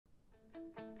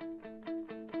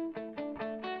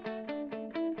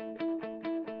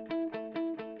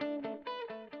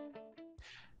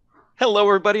Hello,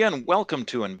 everybody, and welcome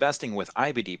to Investing with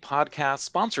IBD podcast,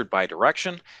 sponsored by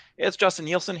Direction. It's Justin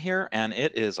Nielsen here, and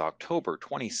it is October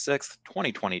 26th,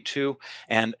 2022.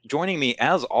 And joining me,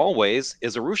 as always,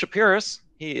 is Irusha Pires.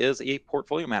 He is a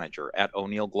portfolio manager at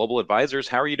O'Neill Global Advisors.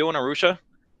 How are you doing, Irusha?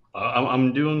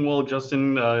 I'm doing well,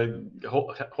 Justin.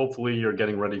 Hopefully, you're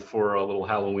getting ready for a little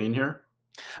Halloween here.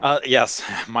 Yes,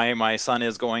 my son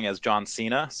is going as John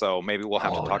Cena, so maybe we'll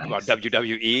have to Oh, talk about nice.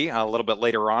 WWE a little bit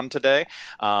later on today.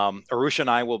 Arusha and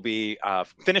I will be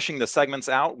finishing the segments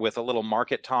out with a little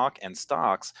market talk and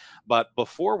stocks. But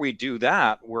before we do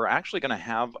that, we're actually going to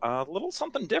have a little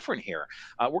something different here.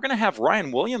 We're going to have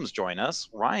Ryan Williams join us.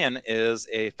 Ryan is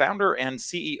a founder and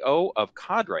CEO of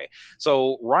Cadre.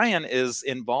 So Ryan is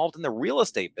involved in the real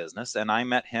estate business, and I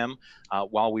met him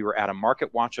while we were at a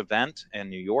Market Watch event in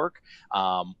New York.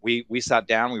 We sat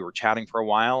down, we were chatting for a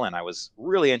while, and I was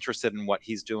really interested in what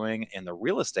he's doing in the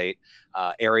real estate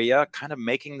area, kind of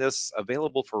making this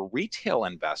available for retail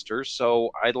investors. So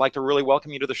I'd like to really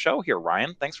welcome you to the show here,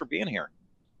 Ryan. Thanks for being here.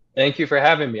 Thank you for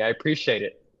having me. I appreciate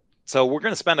it. So we're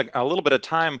going to spend a little bit of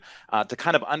time to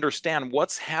kind of understand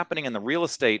what's happening in the real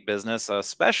estate business,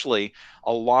 especially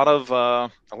a lot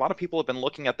of people have been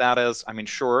looking at that as, I mean,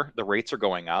 sure, the rates are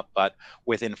going up, but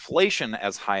with inflation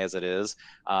as high as it is,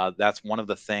 that's one of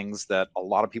the things that a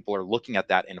lot of people are looking at,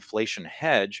 that inflation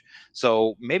hedge.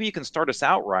 So maybe you can start us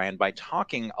out, Ryan, by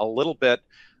talking a little bit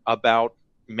about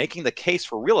making the case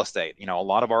for real estate. A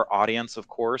lot of our audience, of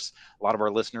course, a lot of our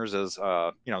listeners is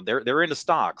they're into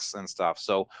stocks and stuff.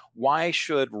 So why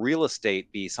should real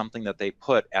estate be something that they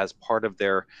put as part of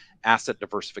their asset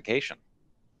diversification?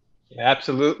 Yeah,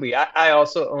 absolutely. I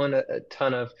also own a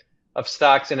ton of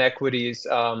stocks and equities,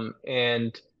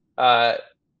 and uh,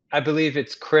 I believe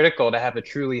it's critical to have a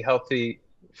truly healthy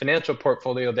financial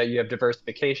portfolio that you have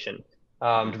diversification,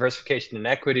 Mhm. diversification in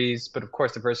equities, but of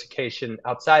course diversification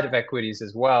outside of equities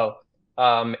as well.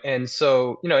 And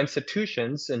so,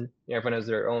 institutions, and everyone has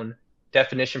their own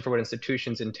definition for what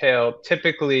institutions entail,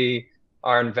 typically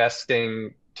are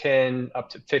investing 10 up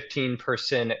to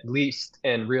 15% at least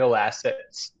in real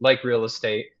assets like real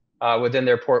estate within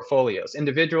their portfolios.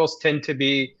 Individuals tend to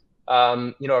be,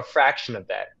 a fraction of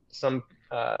that. Some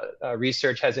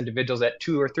research has individuals at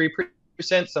 2 or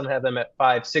 3%. Some have them at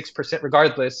 5, 6%.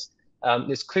 Regardless,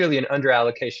 there's clearly an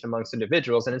underallocation amongst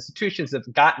individuals, and institutions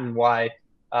have gotten why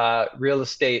real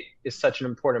estate is such an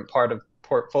important part of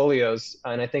portfolios.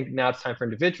 And I think now it's time for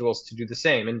individuals to do the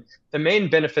same. And the main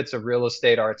benefits of real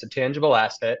estate are it's a tangible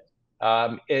asset.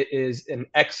 It is an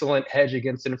excellent hedge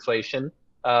against inflation.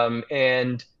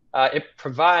 And it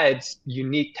provides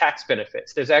unique tax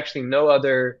benefits. There's actually no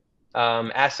other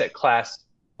asset class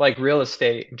like real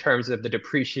estate in terms of the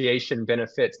depreciation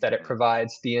benefits that it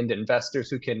provides the end investors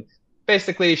who can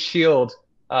basically shield,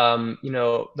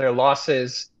 their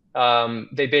losses.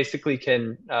 They basically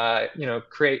can,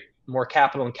 create more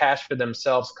capital and cash for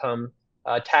themselves come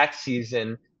tax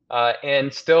season,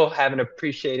 and still have an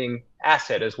appreciating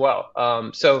asset as well.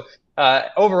 So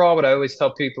overall, what I always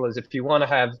tell people is if you want to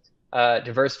have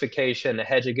diversification, a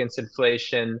hedge against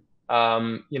inflation,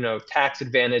 tax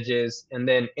advantages, and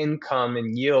then income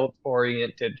and yield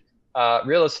oriented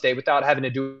real estate without having to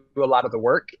do a lot of the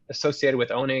work associated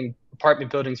with owning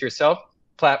apartment buildings yourself,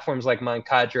 platforms like mine,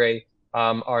 Cadre,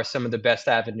 are some of the best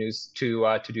avenues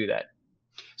to do that.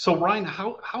 So, Ryan,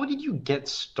 how did you get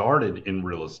started in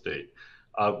real estate?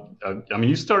 I mean,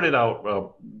 you started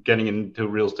out getting into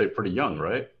real estate pretty young,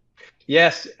 right?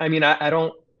 Yes, I mean I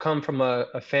don't come from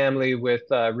a family with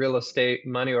real estate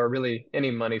money or really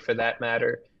any money for that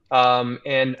matter.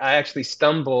 And I actually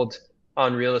stumbled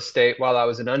on real estate while I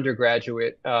was an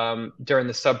undergraduate during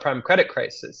the subprime credit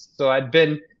crisis. So I'd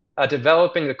been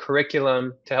developing a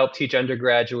curriculum to help teach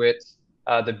undergraduates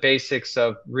the basics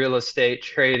of real estate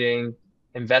trading,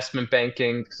 investment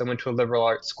banking, because I went to a liberal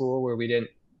arts school where we didn't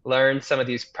learn some of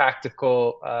these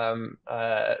practical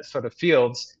sort of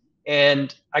fields.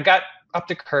 And I got up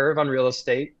the curve on real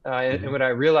estate. And Mhm. what I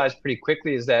realized pretty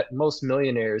quickly is that most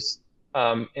millionaires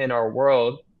in our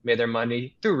world made their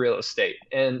money through real estate.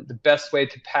 And the best way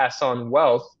to pass on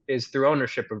wealth is through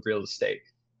ownership of real estate.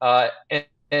 And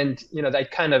I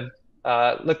kind of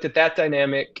looked at that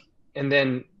dynamic and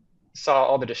then saw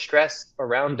all the distress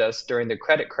around us during the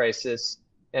credit crisis.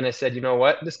 And I said, you know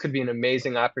what? This could be an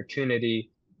amazing opportunity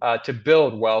to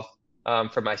build wealth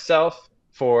for myself,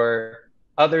 for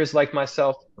others like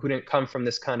myself who didn't come from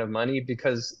this kind of money,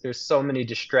 because there's so many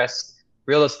distressed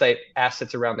real estate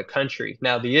assets around the country.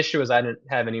 Now, the issue is I didn't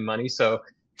have any money. So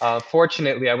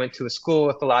fortunately, I went to a school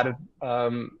with a lot of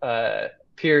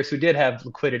peers who did have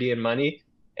liquidity and money.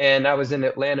 And I was in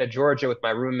Atlanta, Georgia with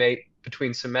my roommate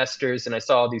between semesters, and I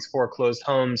saw these foreclosed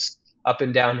homes up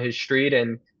and down his street,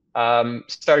 and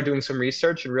started doing some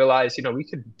research and realized, we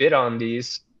could bid on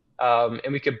these,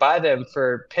 and we could buy them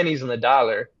for pennies on the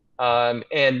dollar,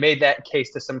 and made that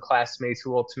case to some classmates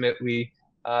who ultimately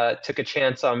took a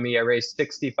chance on me. I raised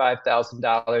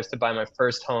 $65,000 to buy my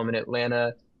first home in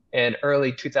Atlanta in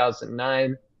early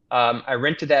 2009. I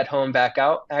rented that home back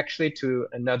out actually to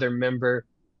another member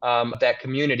of that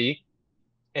community.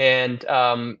 And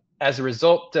as a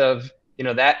result of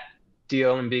that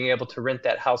deal and being able to rent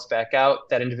that house back out,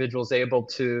 that individual was able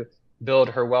to build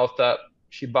her wealth up.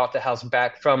 She bought the house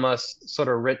back from us, sort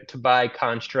of rent to buy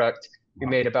construct. We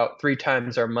made about 3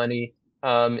 times our money.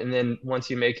 And then once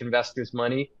you make investors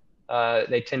money,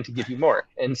 they tend to give you more.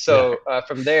 And so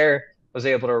from there, was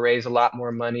able to raise a lot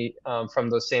more money from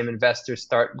those same investors,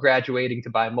 start graduating to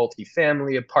buy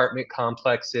multifamily apartment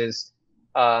complexes,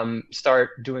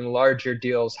 start doing larger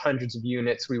deals, hundreds of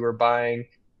units we were buying.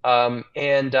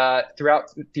 And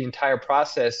throughout the entire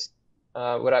process,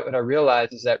 what I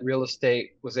realized is that real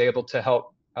estate was able to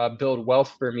help build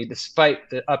wealth for me despite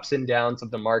the ups and downs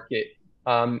of the market.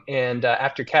 And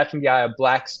after catching the eye of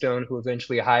Blackstone, who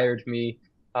eventually hired me,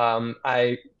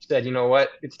 I said, you know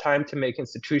what, it's time to make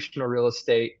institutional real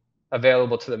estate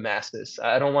available to the masses.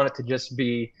 I don't want it to just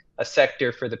be a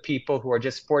sector for the people who are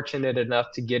just fortunate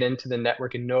enough to get into the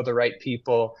network and know the right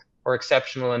people, or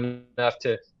exceptional enough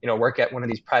to, work at one of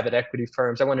these private equity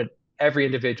firms. I wanted every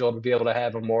individual to be able to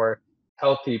have a more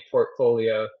healthy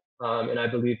portfolio. And I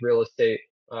believe real estate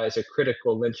is a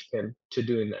critical linchpin to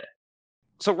doing that.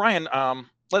 So Ryan,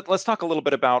 let's talk a little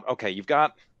bit about, okay, you've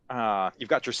got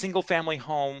your single family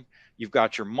home, you've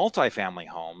got your multifamily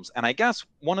homes. And I guess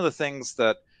one of the things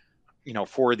that,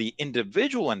 for the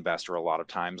individual investor, a lot of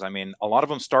times, I mean, a lot of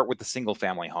them start with the single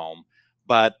family home,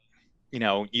 but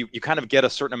you kind of get a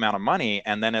certain amount of money,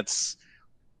 and then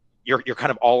you're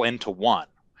kind of all into one.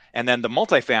 And then the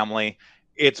multifamily,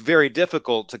 it's very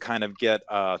difficult to kind of get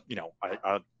a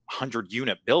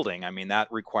 100-unit building. I mean, that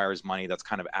requires money that's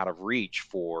kind of out of reach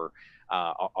for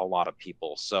a lot of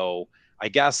people. So I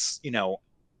guess,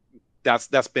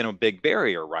 that's been a big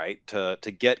barrier, right? To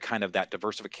get kind of that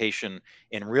diversification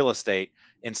in real estate,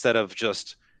 instead of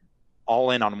just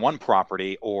all in on one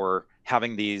property or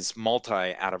having these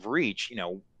multi out of reach.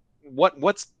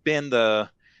 What's been the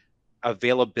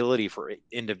availability for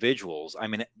individuals? I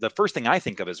mean, the first thing I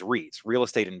think of is REITs, real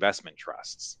estate investment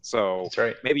trusts. So That's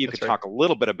right. Maybe you could talk a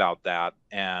little bit about that,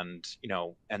 and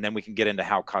and then we can get into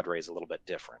how Cadre is a little bit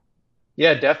different.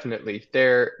 Yeah, definitely.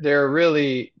 There are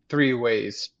really 3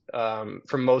 ways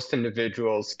for most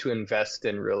individuals to invest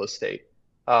in real estate.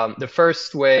 The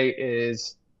first way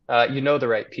is the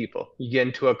right people. You get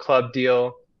into a club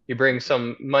deal, you bring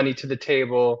some money to the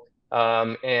table,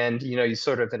 and you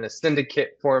sort of in a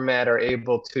syndicate format are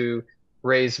able to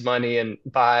raise money and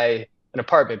buy an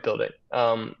apartment building.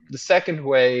 The second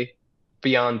way,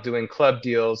 beyond doing club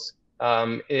deals,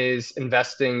 is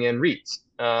investing in REITs.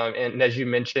 And as you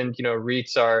mentioned,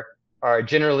 REITs are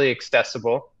generally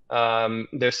accessible.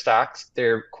 They're stocks,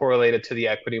 they're correlated to the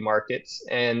equity markets,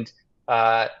 and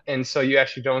so you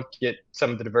actually don't get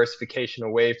some of the diversification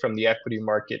away from the equity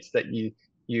markets that you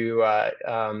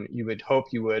would hope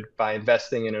you would by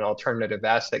investing in an alternative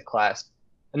asset class.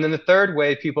 And then the third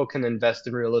way people can invest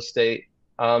in real estate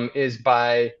is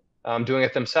by doing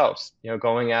it themselves.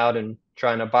 Going out and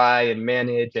trying to buy and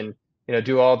manage and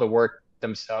do all the work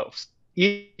themselves.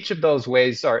 Each of those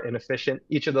ways are inefficient.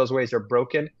 Each of those ways are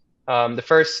broken. The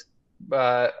first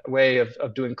way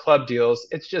of doing club deals,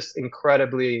 it's just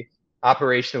incredibly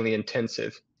operationally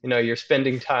intensive. You're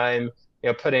spending time,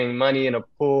 putting money in a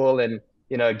pool and,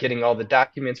 getting all the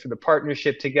documents for the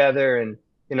partnership together. And,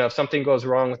 if something goes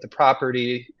wrong with the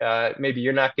property, maybe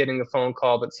you're not getting a phone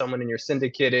call, but someone in your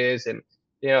syndicate is. And,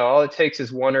 all it takes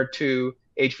is 1 or 2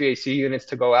 HVAC units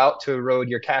to go out to erode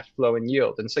your cash flow and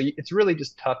yield. And so it's really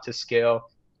just tough to scale.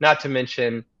 Not to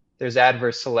mention there's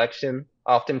adverse selection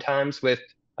oftentimes with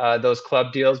those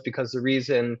club deals, because the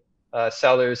reason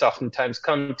sellers oftentimes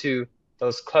come to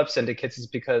those club syndicates is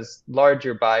because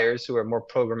larger buyers who are more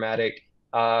programmatic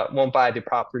won't buy the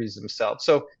properties themselves.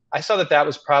 So I saw that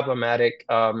was problematic.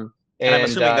 And I'm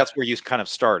assuming that's where you kind of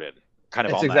started.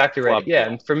 That's exactly right. Yeah,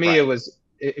 and for me, it was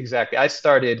exactly. I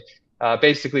started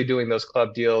basically doing those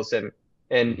club deals, and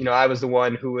I was the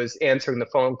one who was answering the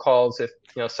phone calls if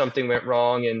something went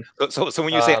wrong. And so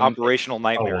when you say operational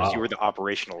nightmares, you were the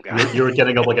operational guy. You were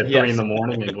getting up like at 3 in the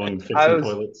morning and going fixing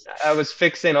toilets. I was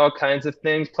fixing all kinds of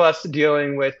things, plus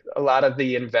dealing with a lot of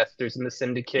the investors in the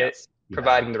syndicate,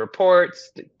 providing the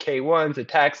reports, the K1s, the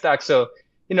tax docs. So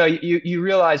you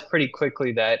realize pretty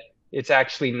quickly that it's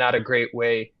actually not a great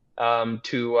way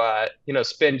to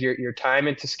spend your time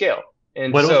and to scale.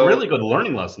 And But it was so really good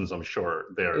learning lessons, I'm sure.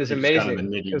 it There, was just kind of the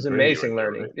amazing. It nitty was gritty amazing right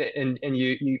there, learning, right? and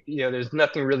you know, there's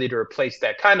nothing really to replace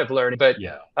that kind of learning. But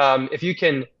Yeah. if you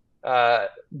can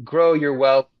grow your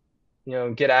wealth, you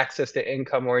know, get access to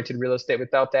income-oriented real estate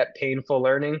without that painful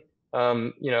learning,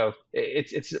 you know,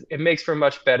 it makes for a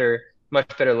much better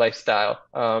lifestyle,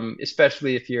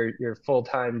 especially if your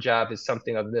full-time job is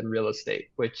something other than real estate,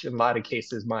 which in a lot of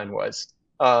cases mine was.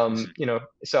 You know,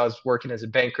 so I was working as a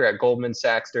banker at Goldman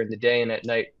Sachs during the day, and at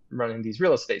night running these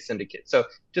real estate syndicates. So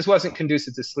just wasn't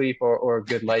conducive to sleep or a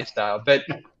good lifestyle. But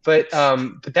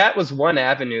that was one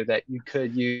avenue that you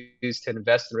could use to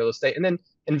invest in real estate. And then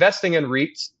investing in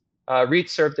REITs. REITs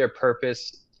serve their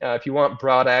purpose. If you want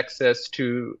broad access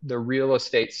to the real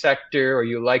estate sector, or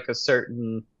you like a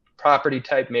certain property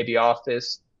type, maybe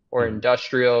office or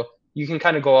industrial, you can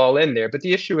kind of go all in there. But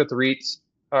the issue with REITs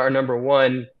are, number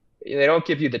one, they don't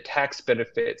give you the tax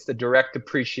benefits, the direct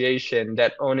appreciation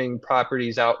that owning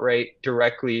properties outright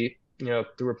directly, you know,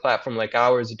 through a platform like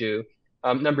ours do.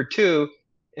 Number two,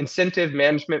 incentive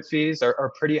management fees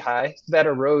are pretty high. So that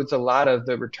erodes a lot of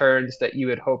the returns that you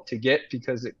would hope to get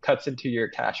because it cuts into your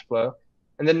cash flow.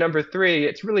 And then number three,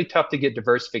 it's really tough to get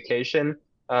diversification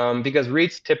because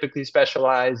REITs typically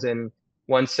specialize in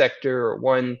one sector or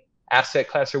one asset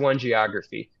class or one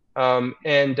geography. And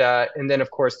then,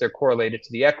 of course, they're correlated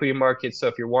to the equity market. So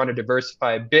if you want to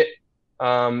diversify a bit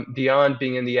beyond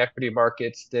being in the equity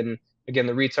markets, then again,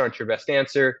 the REITs aren't your best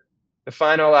answer. The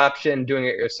final option, doing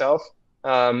it yourself, you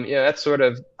know, that's sort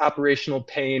of operational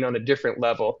pain on a different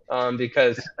level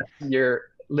because you're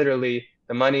literally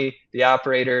the money, the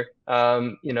operator,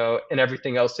 you know, and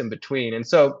everything else in between. And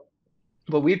so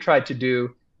what we've tried to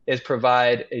do is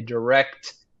provide a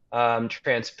direct,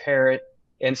 transparent,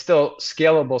 and still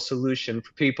scalable solution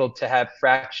for people to have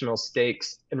fractional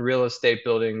stakes in real estate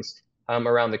buildings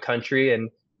around the country, and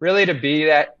really to be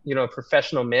that, you know,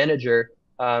 professional manager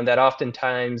that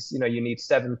oftentimes, you know, you need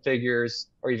 7 figures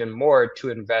or even more to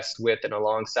invest with and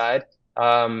alongside,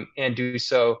 and do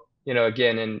so, you know,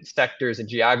 again, in sectors and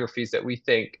geographies that we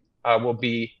think will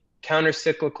be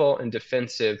counter-cyclical and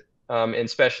defensive, and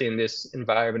especially in this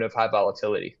environment of high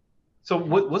volatility. So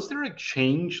was there a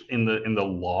change in the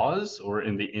laws or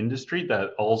in the industry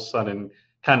that all of a sudden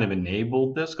kind of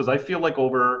enabled this? Because I feel like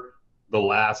over the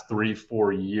last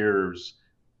 3-4 years,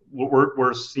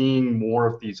 we're seeing more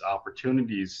of these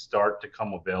opportunities start to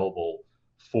come available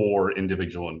for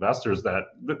individual investors that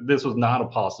this was not a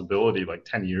possibility like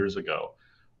 10 years ago.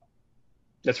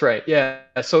 That's right. Yeah.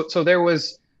 So there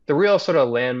was the real sort of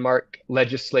landmark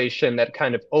legislation that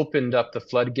kind of opened up the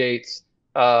floodgates.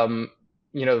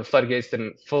 You know, the floodgates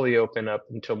didn't fully open up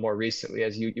until more recently,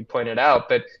 as you pointed out,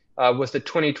 but was the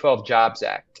 2012 Jobs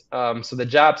Act. So the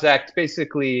Jobs Act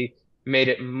basically made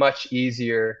it much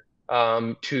easier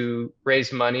to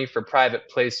raise money for private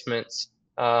placements,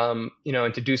 you know,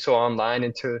 and to do so online,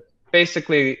 and to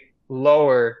basically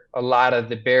lower a lot of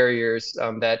the barriers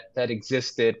that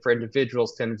existed for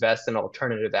individuals to invest in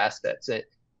alternative assets.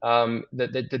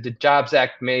 The Jobs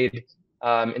Act made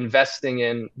investing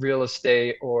in real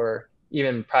estate or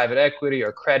even private equity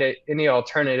or credit, any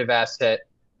alternative asset,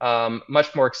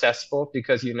 much more accessible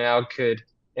because you now could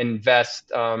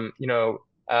invest, you know,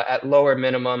 at lower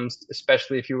minimums,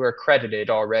 especially if you were accredited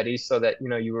already, so that, you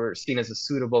know, you were seen as a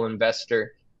suitable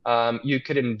investor. You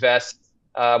could invest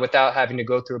without having to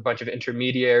go through a bunch of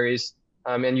intermediaries,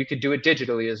 and you could do it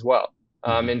digitally as well.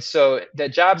 And so the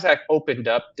Jobs Act opened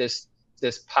up this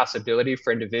possibility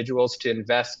for individuals to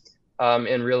invest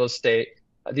in real estate.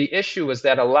 The issue was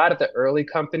that a lot of the early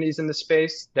companies in the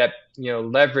space that, you know,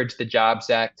 leveraged the Jobs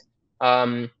Act,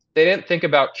 they didn't think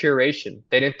about curation.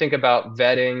 They didn't think about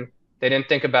vetting. They didn't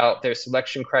think about their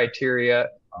selection criteria.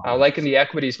 Like in the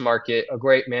equities market, a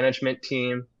great management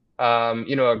team,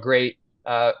 you know, a great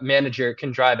manager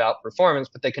can drive out performance,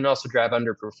 but they can also drive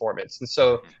underperformance. And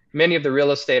so many of the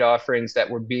real estate offerings that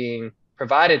were being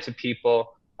provided to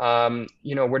people,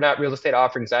 you know, were not real estate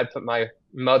offerings I'd put my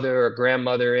mother or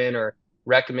grandmother in or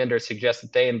recommend or suggest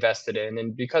that they invested in.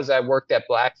 And because I worked at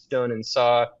Blackstone and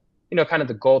saw, you know, kind of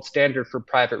the gold standard for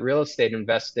private real estate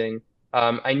investing,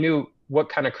 I knew what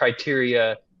kind of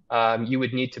criteria you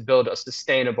would need to build a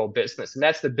sustainable business. And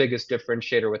that's the biggest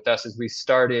differentiator with us, is we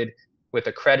started with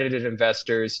accredited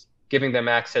investors, giving them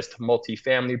access to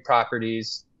multifamily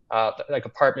properties, like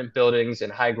apartment buildings in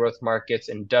high growth markets,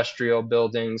 industrial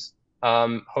buildings,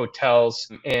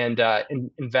 hotels, and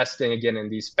investing again in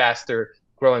these faster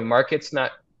growing markets,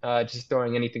 not just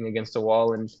throwing anything against the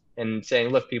wall and saying,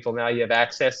 look, people, now you have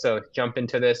access, so jump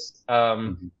into this,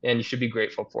 and you should be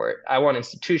grateful for it. I want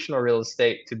institutional real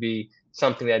estate to be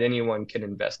something that anyone can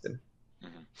invest in.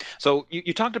 So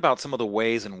you talked about some of the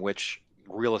ways in which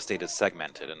real estate is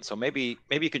segmented, and so maybe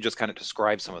you could just kind of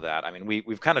describe some of that. I mean,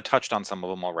 we've kind of touched on some of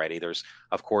them already. There's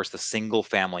of course the single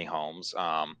family homes.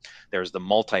 There's the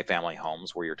multifamily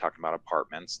homes where you're talking about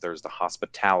apartments. There's the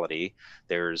hospitality.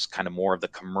 There's kind of more of the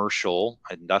commercial,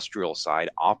 industrial side,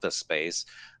 office space.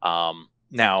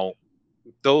 Now,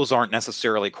 those aren't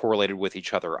necessarily correlated with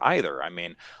each other either. I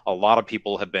mean, a lot of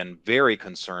people have been very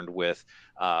concerned with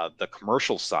the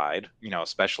commercial side,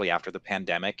 especially after the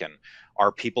pandemic. And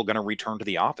are people going to return to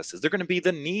the office? Is there going to be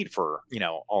the need for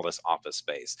all this office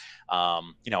space?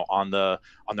 On the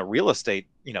real estate,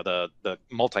 the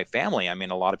multifamily. I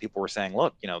mean, a lot of people were saying,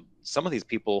 look, some of these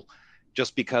people,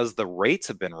 just because the rates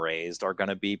have been raised, are going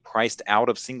to be priced out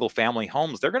of single family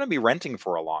homes. They're going to be renting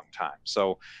for a long time.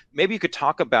 So maybe you could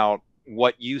talk about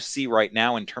what you see right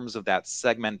now in terms of that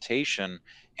segmentation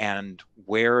and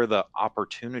where the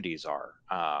opportunities are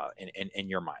in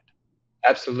your mind.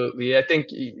 Absolutely. I think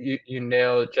you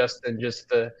nailed, Justin, just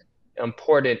the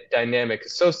important dynamic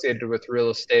associated with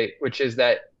real estate, which is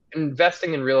that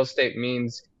investing in real estate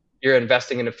means you're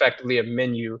investing in effectively a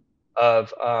menu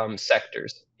of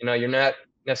sectors. You're not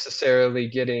necessarily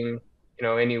getting,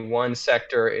 any one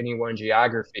sector or any one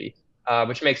geography,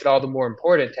 which makes it all the more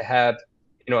important to have,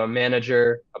 a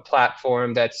manager, a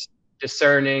platform that's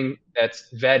discerning, that's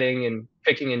vetting and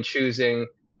picking and choosing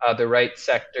the right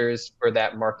sectors for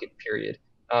that market period.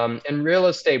 And real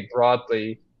estate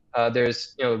broadly,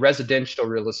 there's residential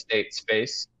real estate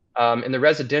space. In the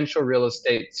residential real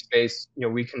estate space,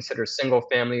 we consider single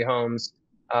family homes,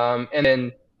 and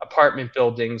then apartment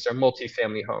buildings or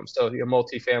multifamily homes. So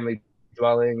multifamily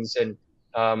dwellings and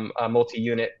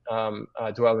multi-unit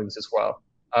dwellings as well.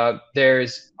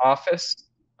 There's office,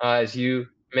 as you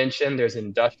mentioned. There's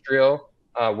industrial.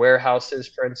 Warehouses,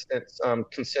 for instance,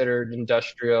 considered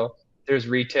industrial. There's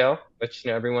retail, which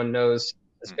everyone knows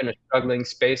has been a struggling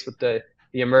space with the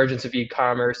emergence of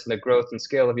e-commerce and the growth and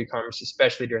scale of e-commerce,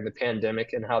 especially during the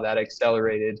pandemic and how that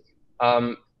accelerated.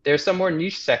 There's some more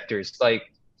niche sectors like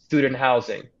student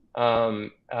housing,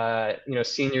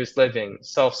 seniors living,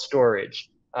 self-storage,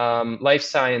 life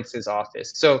sciences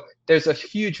office. So there's a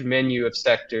huge menu of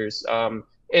sectors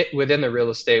within the real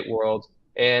estate world.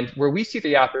 And where we see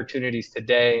the opportunities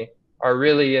today are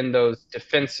really in those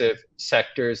defensive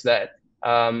sectors that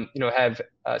have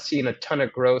seen a ton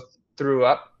of growth through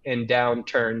up and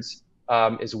downturns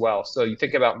as well. So you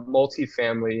think about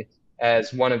multifamily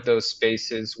as one of those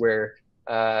spaces where,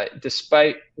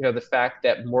 despite the fact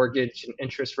that mortgage and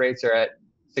interest rates are at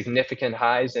significant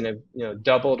highs and have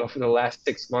doubled over the last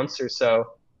 6 months or so,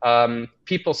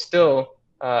 people still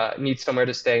need somewhere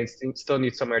to stay and still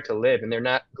need somewhere to live. And they're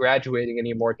not graduating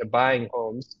anymore to buying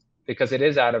homes because it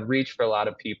is out of reach for a lot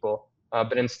of people.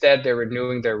 But instead, they're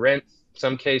renewing their rents. In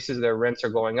some cases, their rents are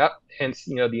going up, hence,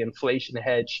 the inflation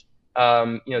hedge,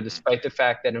 despite the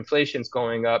fact that inflation's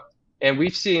going up. And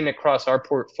we've seen across our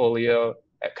portfolio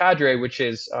at Cadre, which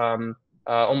is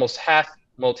almost half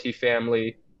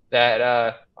multifamily, that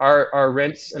our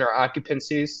rents and our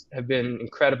occupancies have been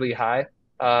incredibly high.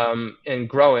 And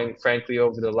growing, frankly,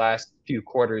 over the last few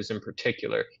quarters in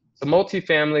particular. So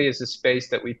multifamily is a space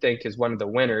that we think is one of the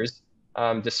winners,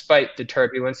 despite the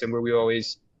turbulence, and where we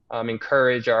always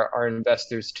encourage our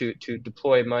investors to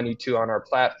deploy money to on our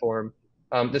platform.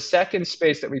 The second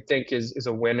space that we think is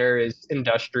a winner is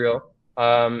industrial,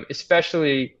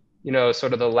 especially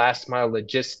sort of the last mile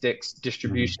logistics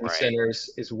distribution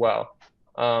centers as well.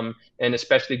 And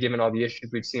especially given all the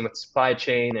issues we've seen with supply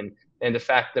chain and the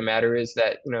fact of the matter is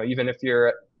that, even if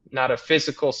you're not a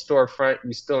physical storefront,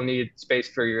 you still need space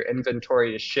for your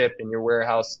inventory to ship and your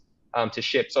warehouse to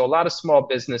ship. So a lot of small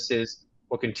businesses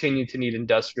will continue to need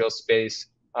industrial space.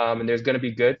 And there's going to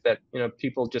be goods that,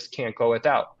 people just can't go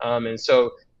without. And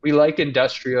so we like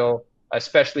industrial,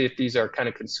 especially if these are kind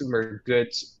of consumer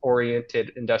goods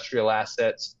oriented industrial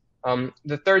assets.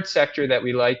 The third sector that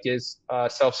we like is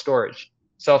self-storage.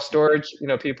 Self-storage,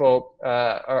 people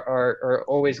are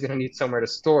always going to need somewhere to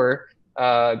store,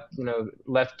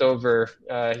 leftover,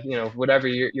 whatever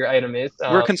your item is.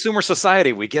 We're a consumer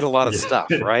society. We get a lot of stuff,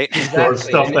 right? Exactly.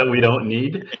 Stuff that we don't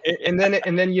need. And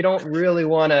then you don't really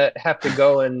want to have to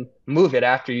go and move it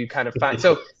after you kind of find.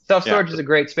 So self-storage is a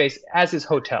great space, as is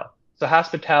hotel. So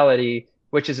hospitality,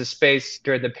 which is a space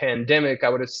during the pandemic, I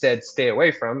would have said stay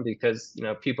away from because,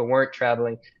 people weren't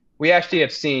traveling. We actually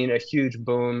have seen a huge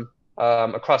boom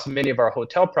across many of our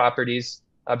hotel properties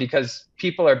because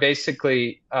people are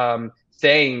basically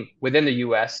staying within the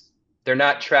U.S. They're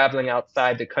not traveling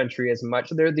outside the country as much.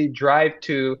 They're the drive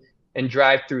to and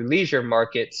drive through leisure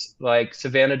markets like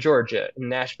Savannah, Georgia,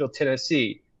 Nashville,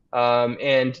 Tennessee,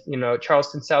 and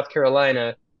Charleston, South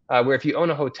Carolina, where if you own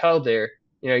a hotel there,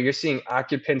 you're seeing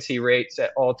occupancy rates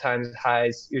at all-time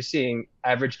highs. You're seeing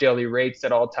average daily rates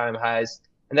at all-time highs.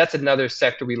 And that's another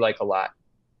sector we like a lot.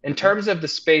 In terms of the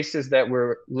spaces that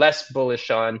we're less bullish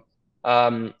on,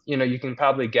 you can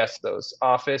probably guess those.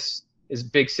 Office is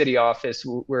big city office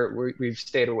where we've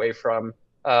stayed away from.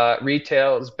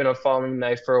 Retail has been a falling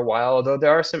knife for a while, although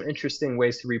there are some interesting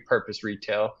ways to repurpose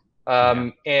retail.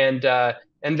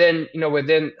 And then,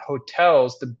 within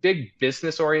hotels, the big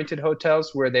business-oriented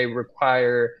hotels where they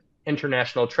require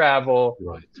international travel,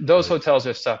 those hotels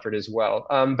have suffered as well.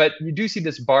 But you do see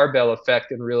this barbell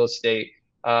effect in real estate,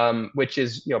 which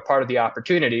is part of the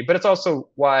opportunity. But it's also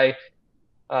why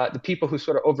the people who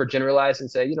sort of overgeneralize and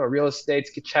say, real estate's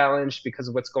get challenged because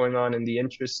of what's going on in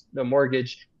the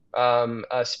mortgage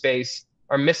space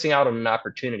are missing out on an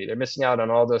opportunity. They're missing out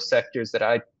on all those sectors that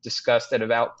I discussed that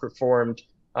have outperformed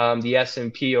the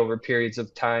S&P over periods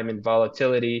of time and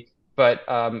volatility, but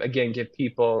again, give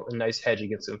people a nice hedge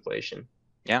against inflation.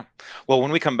 Yeah. Well,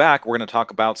 when we come back, we're going to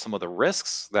talk about some of the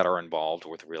risks that are involved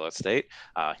with real estate.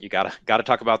 You gotta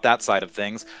talk about that side of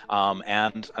things,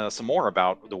 and some more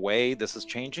about the way this is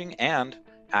changing and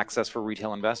access for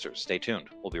retail investors. Stay tuned.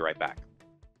 We'll be right back.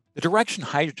 The Direction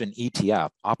Hydrogen ETF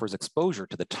offers exposure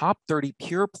to the top 30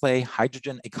 pure-play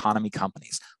hydrogen economy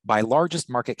companies by largest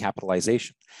market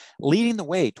capitalization, leading the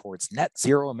way towards net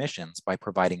zero emissions by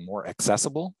providing more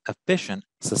accessible, efficient,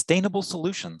 sustainable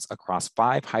solutions across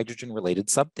 5 hydrogen-related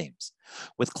subthemes.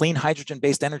 With clean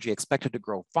hydrogen-based energy expected to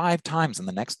grow 5 times in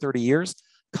the next 30 years,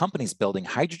 companies building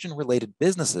hydrogen-related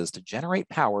businesses to generate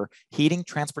power, heating,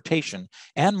 transportation,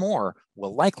 and more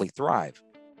will likely thrive.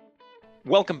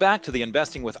 Welcome back to the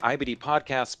Investing with IBD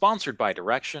podcast, sponsored by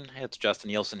Direction. It's Justin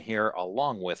Nielsen here,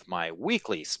 along with my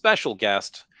weekly special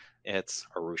guest. It's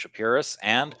Irusha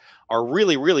and our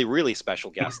really, really, really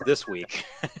special guest this week.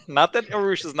 Not that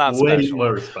Irusha's not special,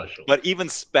 more special, but even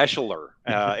specialer.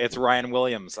 It's Ryan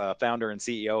Williams, founder and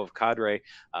CEO of Cadre,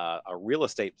 a real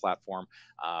estate platform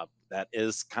that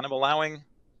is kind of allowing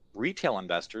retail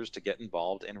investors to get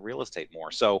involved in real estate more.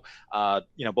 So,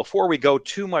 before we go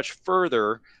too much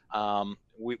further,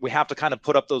 we have to kind of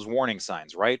put up those warning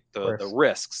signs, right? The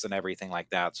risks and everything like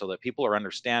that, so that people are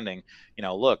understanding,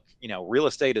 look, real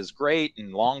estate is great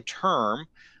and long term,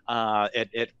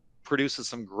 it produces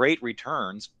some great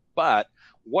returns, but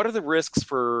what are the risks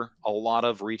for a lot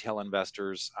of retail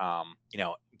investors,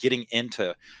 getting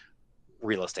into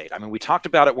real estate? I mean, we talked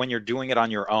about it when you're doing it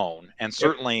on your own, and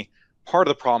certainly part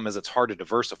of the problem is it's hard to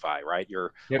diversify, right?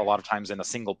 You're a lot of times in a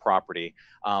single property.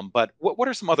 But what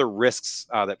are some other risks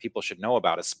that people should know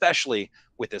about, especially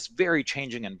with this very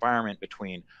changing environment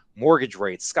between mortgage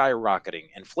rates skyrocketing,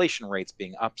 inflation rates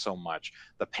being up so much,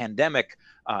 the pandemic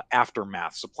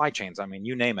aftermath, supply chains, I mean,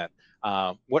 you name it.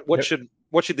 What should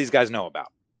these guys know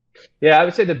about? Yeah, I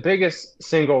would say the biggest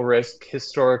single risk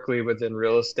historically within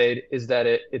real estate is that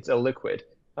it's illiquid.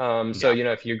 So,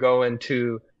 if you go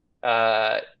into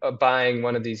buying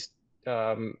one of these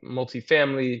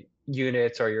multifamily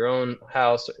units or your own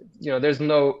house, there's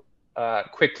no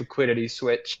quick liquidity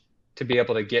switch to be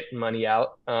able to get money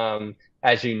out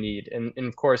as you need. And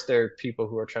of course, there are people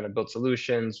who are trying to build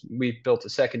solutions. We've built a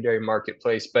secondary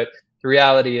marketplace, but the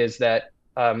reality is that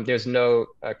there's no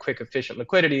quick, efficient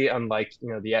liquidity, unlike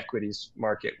the equities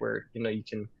market, where you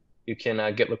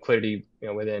can get liquidity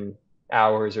within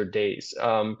hours or days.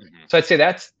 So I'd say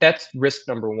that's risk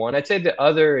number one. I'd say the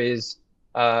other is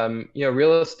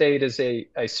real estate is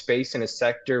a space and a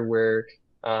sector where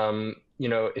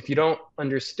if you don't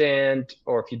understand,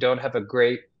 or if you don't have a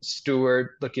great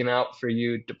steward looking out for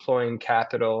you, deploying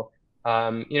capital,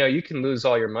 you can lose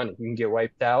all your money. You can get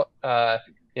wiped out.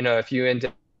 If you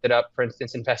ended up, for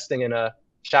instance, investing in a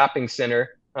shopping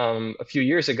center a few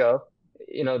years ago,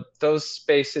 those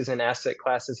spaces and asset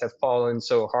classes have fallen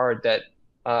so hard that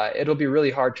it'll be really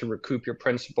hard to recoup your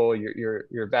principal,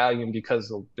 your value,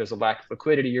 because there's a lack of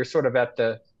liquidity. You're sort of at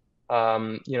the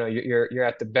you're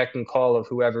at the beck and call of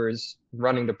whoever is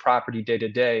running the property day to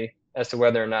day as to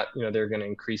whether or not they're going to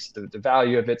increase the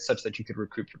value of it such that you could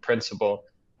recoup your principal.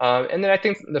 And then I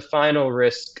think the final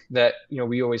risk that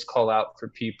we always call out for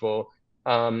people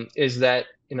is that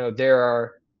there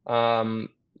are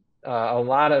a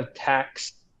lot of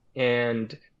tax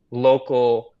and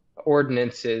local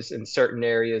ordinances in certain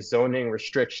areas, zoning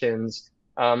restrictions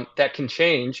that can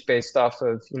change based off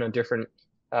of different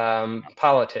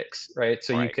politics, right?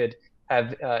 So you could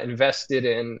have invested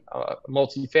in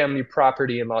multifamily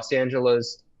property in Los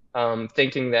Angeles,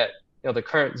 thinking that the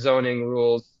current zoning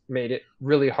rules made it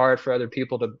really hard for other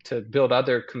people to build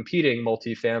other competing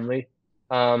multifamily,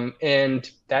 and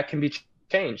that can be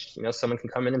changed. Someone can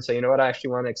come in and say, I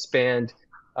actually want to expand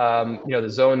the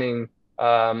zoning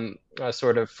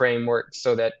sort of framework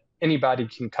so that anybody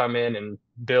can come in and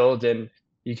build, and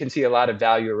you can see a lot of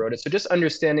value eroded. So just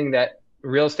understanding that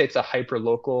real estate's a hyper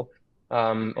local,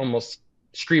 almost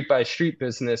street by street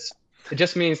business. It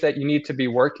just means that you need to be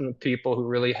working with people who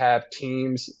really have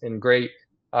teams and great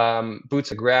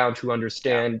boots on the ground who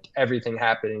understand everything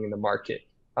happening in the market.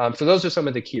 So those are some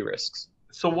of the key risks.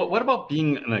 So what about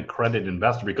being an accredited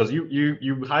investor? Because you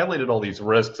highlighted all these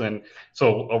risks, and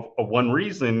so one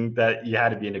reason that you had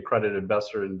to be an accredited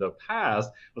investor in the past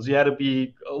was you had to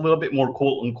be a little bit more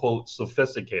quote unquote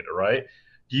sophisticated, right?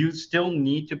 Do you still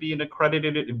need to be an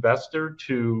accredited investor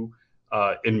to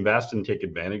invest and take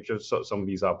advantage of some of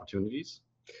these opportunities?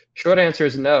 Short answer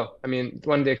is no. I mean,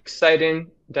 one of the exciting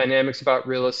dynamics about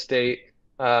real estate,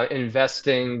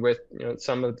 investing with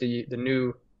some of the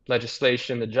new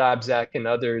legislation, the Jobs Act and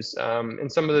others, and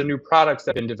some of the new products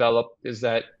that have been developed is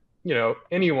that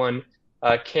anyone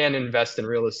can invest in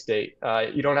real estate.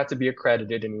 You don't have to be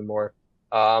accredited anymore,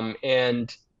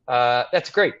 and that's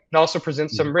great. It also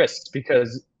presents some risks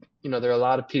because there are a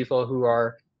lot of people who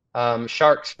are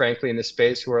sharks, frankly, in the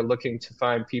space who are looking to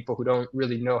find people who don't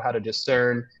really know how to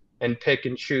discern and pick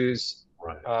and choose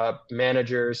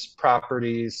managers,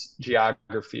 properties,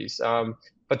 geographies.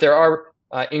 But there are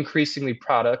increasingly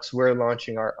products. We're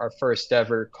launching our first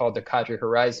ever called the Cadre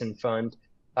Horizon Fund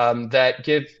that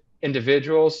give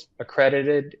individuals,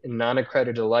 accredited and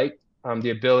non-accredited alike, the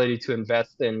ability to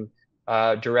invest in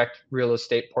direct real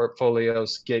estate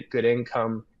portfolios, get good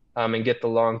income, and get the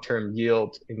long-term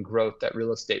yield and growth that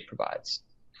real estate provides.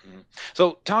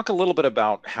 So talk a little bit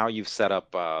about how you've set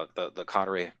up the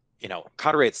Cadre,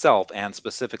 Cadre itself, and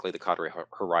specifically the Cadre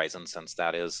Horizon, since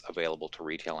that is available to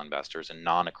retail investors and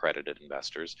non-accredited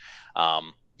investors.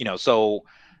 So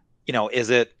is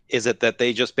it that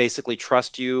they just basically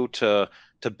trust you to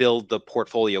build the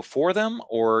portfolio for them,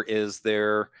 or is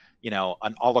there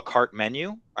an a la carte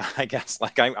menu? I guess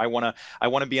like I want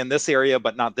to be in this area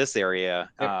but not this area.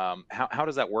 Yep. How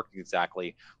does that work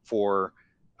exactly for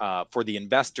the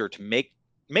investor to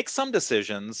make some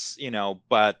decisions,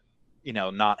 but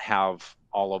not have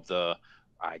all of the,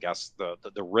 I guess,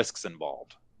 the risks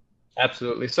involved?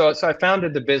 Absolutely. So I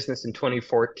founded the business in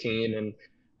 2014, and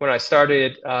when I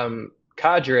started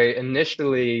Cadre,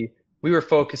 initially we were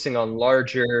focusing on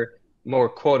larger, more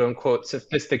quote unquote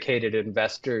sophisticated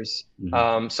investors.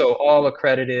 So all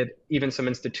accredited, even some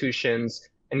institutions,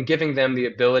 and giving them the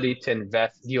ability to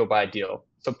invest deal by deal.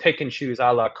 So pick and choose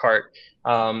a la carte.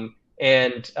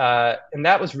 And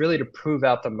that was really to prove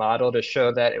out the model, to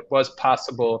show that it was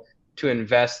possible to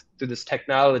invest through this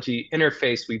technology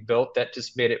interface we built that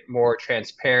just made it more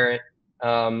transparent.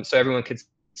 So everyone could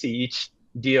see each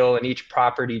deal and each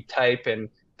property type and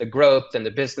the growth and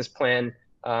the business plan.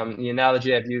 The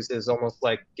analogy I've used is almost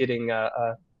like getting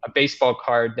a baseball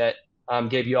card that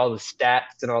gave you all the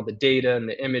stats and all the data and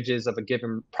the images of a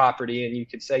given property. And you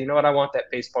could say, what, I want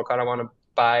that baseball card. I want to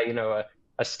buy,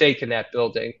 a stake in that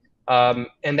building.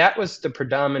 And that was the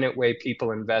predominant way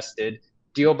people invested,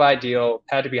 deal by deal,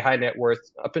 had to be high net worth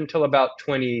up until about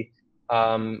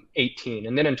 2018.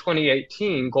 And then in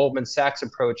 2018, Goldman Sachs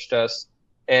approached us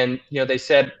and, they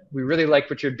said, we really like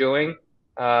what you're doing.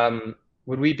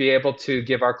 Would we be able to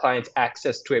give our clients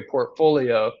access to a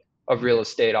portfolio of real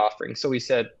estate offerings? So we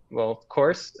said, well, of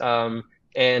course. And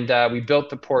we built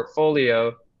the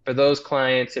portfolio for those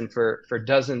clients and for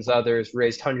dozens others,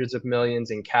 raised hundreds of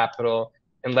millions in capital,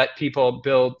 and let people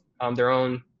build their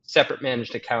own separate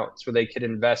managed accounts where they could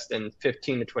invest in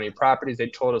 15 to 20 properties. They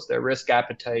told us their risk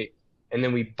appetite, and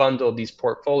then we bundled these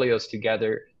portfolios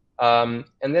together. And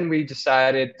then we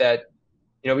decided that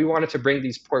we wanted to bring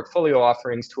these portfolio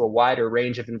offerings to a wider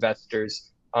range of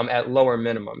investors at lower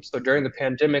minimums. So during the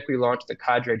pandemic, we launched the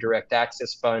Cadre Direct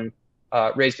Access Fund,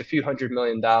 raised a few $100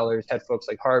 million, had folks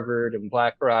like Harvard and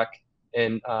BlackRock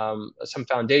and some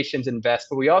foundations invest.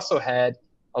 But we also had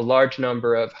a large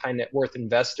number of high net worth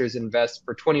investors invest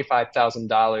for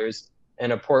 $25,000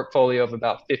 in a portfolio of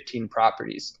about 15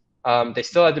 properties. They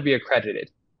still had to be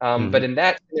accredited. But in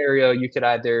that scenario, you could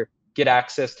either get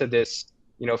access to this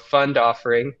fund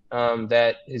offering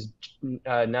that has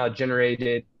now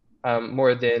generated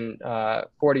more than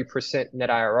 40% net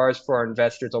IRRs for our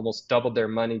investors, almost doubled their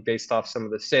money based off some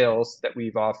of the sales that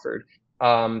we've offered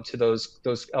to those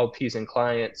LPs and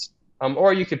clients.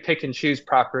 Or you could pick and choose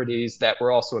properties that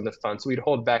were also in the fund. So we'd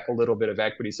hold back a little bit of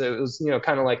equity. So it was,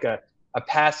 kind of like a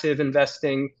passive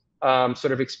investing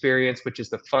sort of experience, which is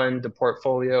the fund, the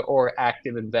portfolio, or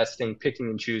active investing, picking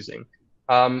and choosing.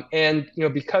 And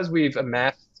because we've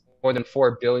amassed more than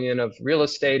 $4 billion of real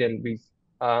estate and we've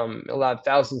allowed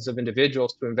thousands of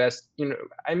individuals to invest,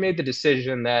 I made the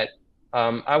decision that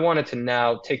I wanted to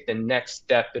now take the next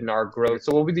step in our growth.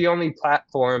 So we'll be the only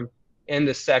platform in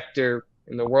the sector,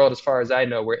 in the world, as far as I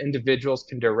know, where individuals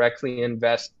can directly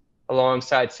invest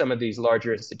alongside some of these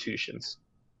larger institutions.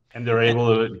 And they're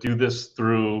able to do this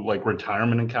through like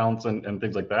retirement accounts and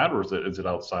things like that, or is it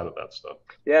outside of that stuff?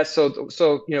 Yeah, so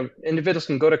individuals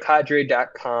can go to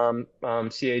cadre.com,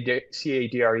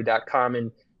 cadre.com,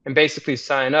 and basically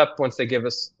sign up once they give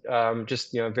us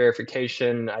just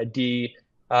verification ID.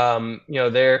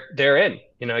 They're in.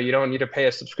 You don't need to pay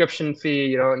a subscription fee.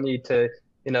 You don't need to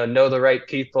know the right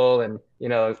people and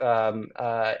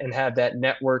and have that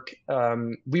network.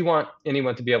 We want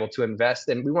anyone to be able to invest,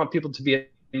 and we want people to be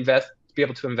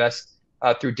able to invest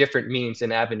through different means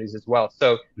and avenues as well.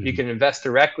 So you can invest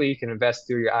directly, you can invest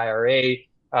through your IRA,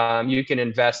 you can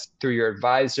invest through your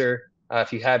advisor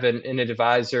if you have an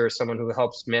advisor or someone who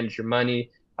helps manage your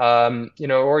money,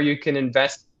 or you can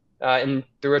invest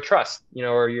through a trust,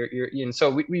 or and so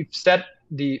we've set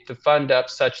the fund up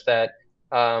such that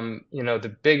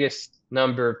the biggest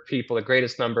number of people, the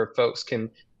greatest number of folks can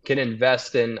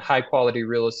invest in high quality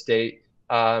real estate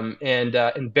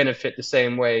and benefit the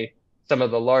same way some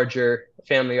of the larger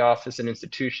family office and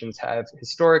institutions have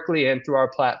historically, and through our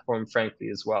platform, frankly,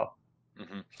 as well.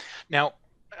 Mm-hmm. Now,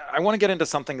 I want to get into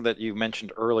something that you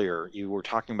mentioned earlier. You were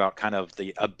talking about kind of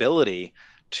the ability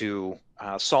to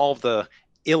solve the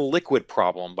illiquid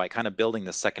problem by kind of building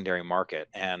the secondary market.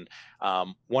 And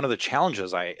one of the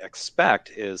challenges I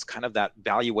expect is kind of that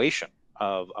valuation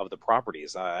of the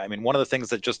properties. I mean, one of the things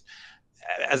that just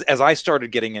as I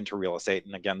started getting into real estate,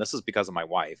 and again, this is because of my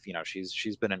wife.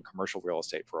 She's been in commercial real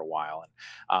estate for a while,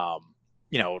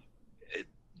 and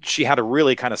she had to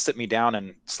really kind of sit me down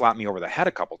and slap me over the head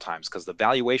a couple times, because the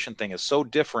valuation thing is so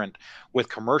different with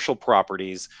commercial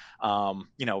properties,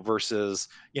 versus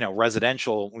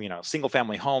residential, single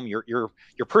family home. Your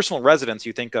personal residence,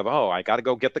 you think of, oh, I got to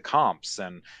go get the comps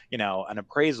and an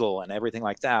appraisal and everything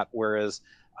like that. Whereas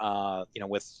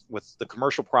with the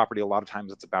commercial property, a lot of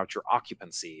times it's about your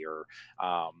occupancy or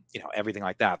everything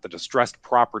like that. The distressed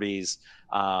properties,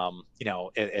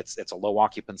 it's a low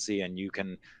occupancy, and you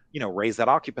can raise that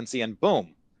occupancy, and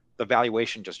boom, the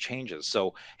valuation just changes.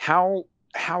 So how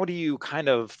do you kind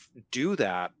of do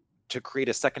that to create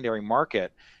a secondary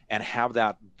market and have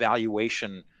that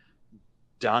valuation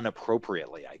done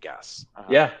appropriately, I guess?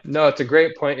 Yeah, no, it's a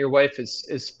great point. Your wife is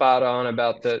spot on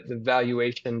about the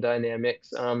valuation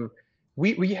dynamics.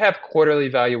 We have quarterly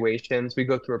valuations. We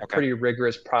go through a pretty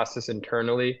rigorous process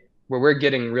internally where we're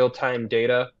getting real-time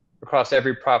data across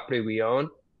every property we own.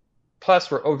 Plus,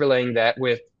 we're overlaying that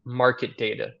with market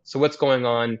data. So what's going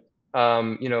on,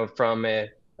 from a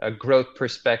growth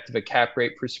perspective, a cap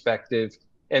rate perspective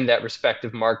in that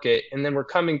respective market. And then we're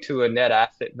coming to a net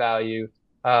asset value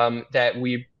that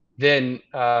we then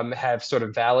have sort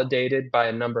of validated by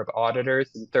a number of auditors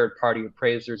and third-party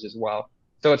appraisers as well.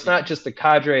 So it's not just the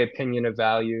Cadre opinion of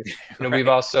value. Right. We've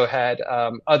also had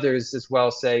others as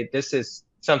well say, this is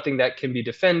something that can be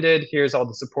defended. Here's all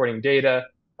the supporting data.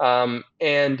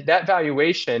 And that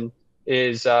valuation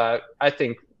is, I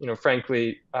think,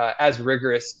 frankly, as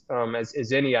rigorous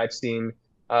as any I've seen.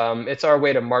 It's our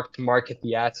way to market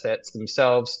the assets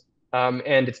themselves.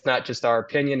 And it's not just our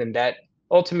opinion, and that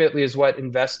ultimately is what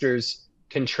investors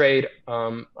can trade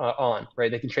on,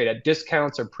 right? They can trade at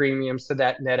discounts or premiums to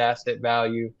that net asset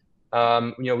value.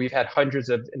 We've had hundreds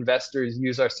of investors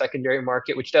use our secondary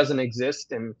market, which doesn't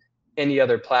exist in any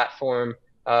other platform.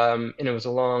 And it was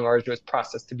a long, arduous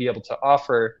process to be able to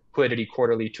offer liquidity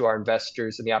quarterly to our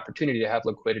investors and the opportunity to have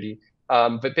liquidity.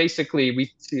 But basically,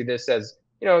 we see this as,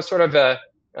 sort of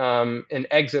an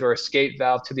exit or escape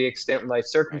valve to the extent life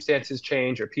circumstances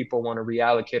change or people want to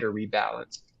reallocate or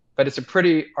rebalance. But it's a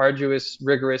pretty arduous,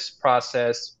 rigorous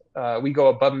process. We go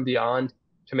above and beyond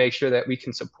to make sure that we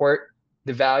can support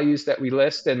the values that we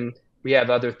list, and we have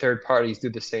other third parties do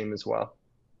the same as well.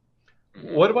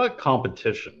 What about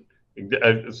competition?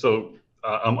 So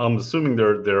I'm assuming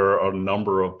there are a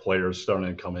number of players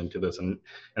starting to come into this and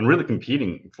really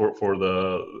competing for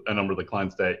a number of the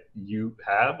clients that you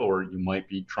have or you might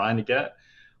be trying to get.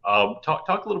 Talk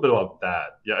a little bit about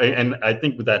that. Yeah, and I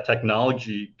think with that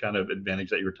technology kind of advantage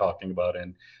that you were talking about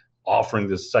and offering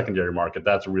this secondary market,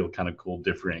 that's a real kind of cool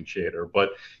differentiator.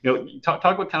 But talk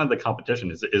about kind of the competition.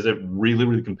 Is it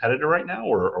really competitive right now,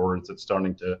 or is it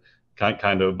starting to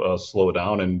kind of slow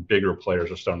down and bigger players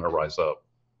are starting to rise up?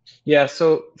 Yeah,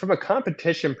 so from a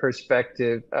competition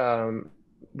perspective,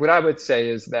 what I would say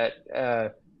is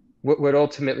that what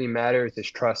ultimately matters is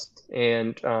trust.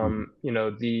 And,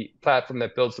 the platform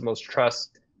that builds the most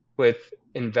trust with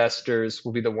investors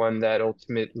will be the one that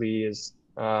ultimately is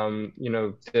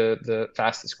the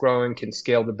fastest growing, can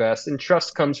scale the best, and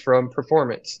trust comes from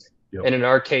performance. Yep. And in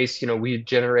our case, we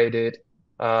generated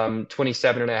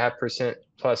 27.5%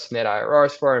 plus net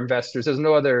IRRs for our investors. There's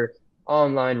no other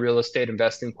online real estate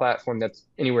investing platform that's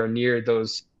anywhere near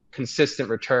those consistent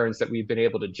returns that we've been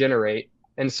able to generate.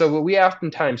 And so what we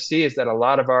oftentimes see is that a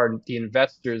lot of the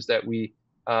investors that we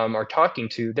are talking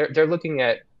to, they're looking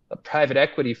at private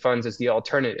equity funds as the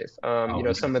alternative.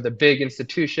 Some of the big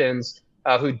institutions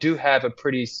who do have a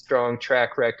pretty strong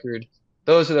track record,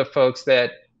 those are the folks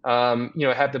that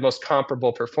have the most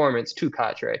comparable performance to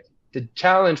Cadre. The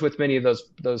challenge with many of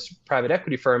those private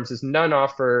equity firms is none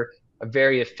offer a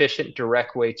very efficient,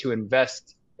 direct way to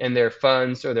invest in their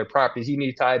funds or their properties. You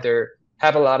need to either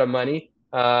have a lot of money,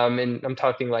 and I'm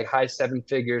talking like high 7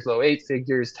 figures, low 8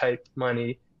 figures type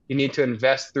money. You need to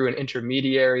invest through an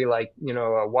intermediary like, a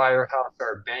wirehouse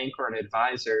or a bank or an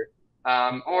advisor,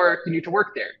 or you need to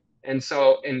work there. And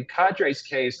so in Cadre's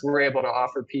case, we're able to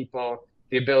offer people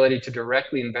the ability to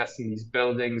directly invest in these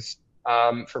buildings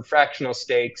for fractional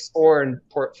stakes or in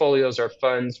portfolios or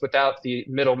funds without the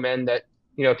middlemen that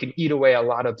can eat away a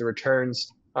lot of the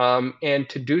returns, and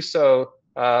to do so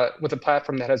with a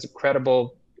platform that has a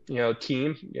credible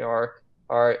team.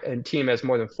 Our team has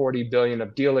more than 40 billion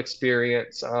of deal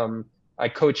experience. I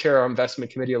co-chair our investment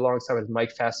committee alongside with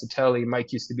Mike Fascitelli.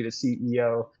 Mike used to be the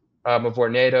CEO of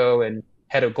Vornado and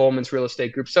head of Goldman's real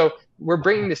estate group. So we're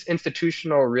bringing this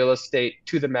institutional real estate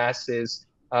to the masses.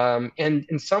 And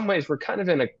in some ways, we're kind of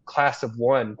in a class of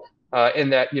one in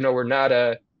that, we're not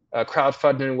a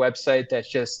crowdfunding website that's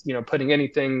just, putting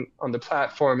anything on the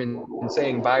platform and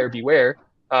saying buyer beware.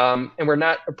 And we're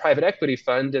not a private equity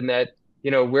fund in that,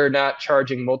 we're not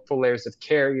charging multiple layers of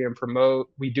carry and promote.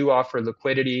 We do offer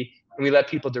liquidity and we let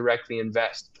people directly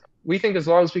invest. We think as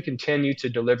long as we continue to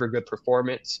deliver good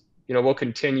performance, we'll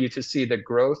continue to see the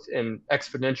growth and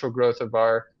exponential growth of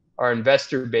our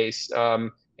investor base.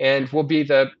 And we'll be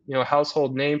the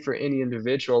household name for any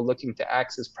individual looking to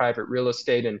access private real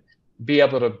estate and be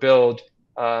able to build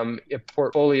a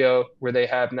portfolio where they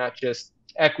have not just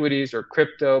equities or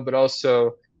crypto, but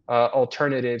also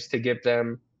alternatives to give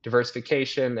them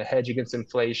diversification, a hedge against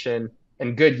inflation,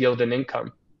 and good yield and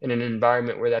income in an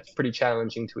environment where that's pretty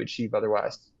challenging to achieve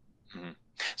otherwise. Mm-hmm.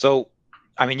 So,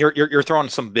 I mean, you're throwing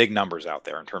some big numbers out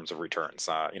there in terms of returns.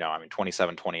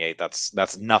 27, 28,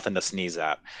 that's nothing to sneeze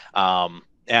at.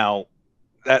 Now,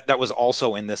 that was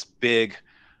also in this big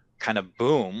kind of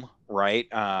boom, right?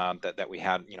 That we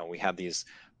had, we had these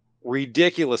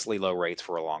ridiculously low rates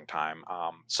for a long time.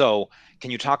 So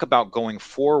can you talk about going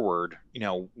forward,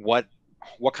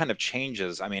 what kind of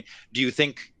changes? I mean, do you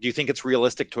think it's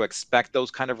realistic to expect those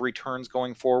kind of returns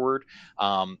going forward?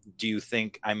 Do you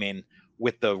think,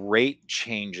 with the rate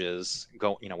changes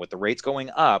with the rates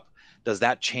going up, does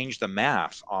that change the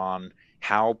math on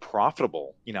how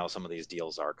profitable, some of these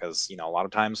deals are? Because, a lot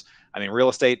of times, real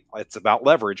estate, it's about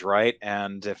leverage, right?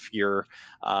 And if you're,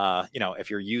 if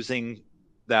you're using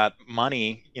that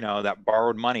money, that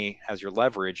borrowed money as your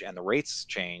leverage and the rates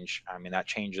change,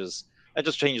 that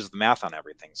just changes the math on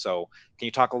everything. So can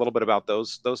you talk a little bit about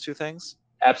those two things?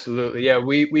 Absolutely. Yeah,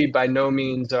 we by no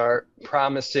means are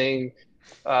promising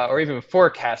or even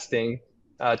forecasting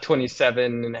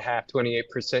 27.5%,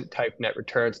 28% type net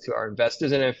returns to our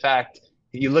investors. And in fact,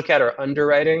 if you look at our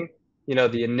underwriting,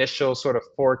 the initial sort of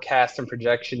forecast and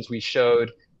projections we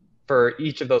showed for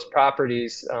each of those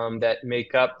properties that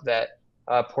make up that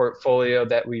portfolio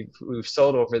that we've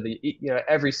sold over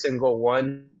every single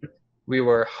one, we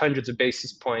were hundreds of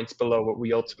basis points below what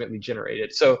we ultimately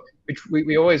generated. So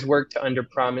we always work to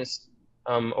underpromise,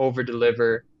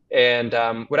 overdeliver. And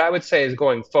what I would say is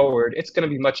going forward, it's going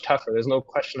to be much tougher. There's no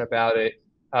question about it,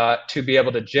 to be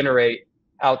able to generate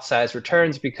outsized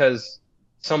returns because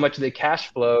so much of the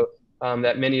cash flow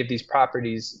that many of these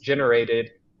properties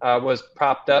generated was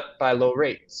propped up by low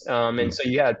rates. And so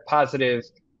you had positive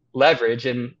leverage,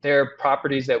 and there are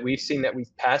properties that we've seen that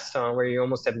we've passed on where you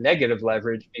almost have negative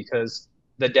leverage because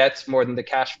the debt's more than the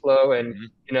cash flow, and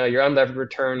your unlevered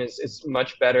return is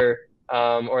much better,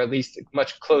 or at least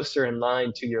much closer in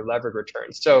line to your levered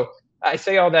return. So I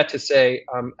say all that to say,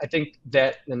 I think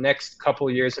that the next couple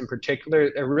of years in particular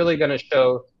are really going to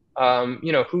show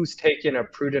who's taken a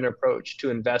prudent approach to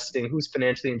investing, who's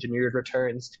financially engineered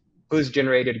returns, who's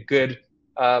generated good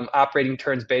operating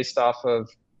returns based off of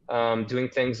doing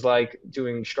things like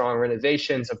doing strong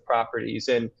renovations of properties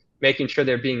and making sure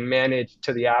they're being managed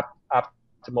to the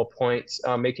optimal points,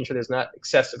 making sure there's not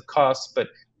excessive costs, but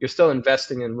you're still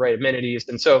investing in right amenities.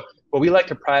 And so what we like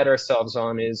to pride ourselves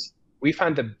on is we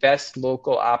find the best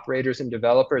local operators and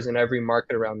developers in every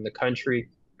market around the country.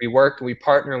 We work and we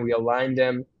partner and we align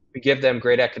them We give them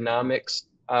great economics.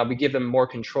 We give them more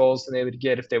controls than they would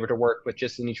get if they were to work with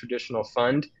just any traditional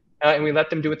fund. And we let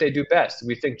them do what they do best.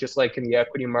 We think just like in the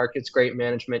equity markets, great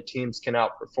management teams can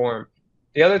outperform.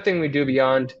 The other thing we do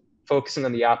beyond focusing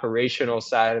on the operational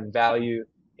side of value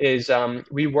is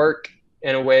we work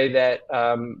in a way that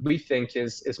we think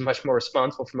is much more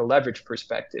responsible from a leverage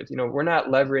perspective. We're not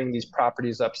levering these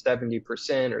properties up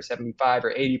 70% or 75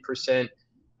 or 80%.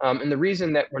 And the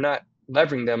reason that we're not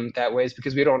levering them that way is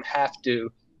because we don't have to,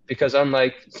 because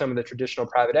unlike some of the traditional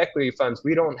private equity funds,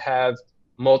 we don't have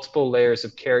multiple layers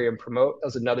of carry and promote. That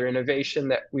was another innovation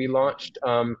that we launched.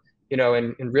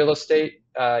 In real estate,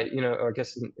 or I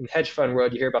guess in hedge fund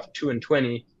world, you hear about 2 and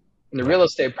 20. In the real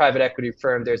estate private equity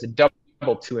firm, there's a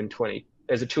double 2 and 20.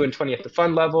 There's a 2 and 20 at the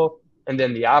fund level, and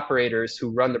then the operators who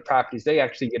run the properties, they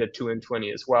actually get a 2 and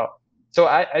 20 as well. So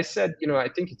I said, I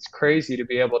think it's crazy to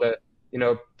be able to,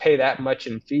 pay that much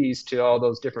in fees to all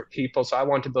those different people. So I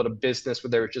want to build a business where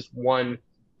there's just 1,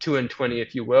 2 and 20,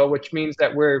 if you will, which means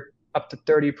that we're up to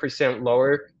 30%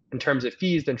 lower in terms of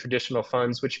fees than traditional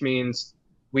funds, which means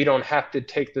we don't have to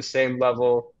take the same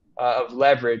level of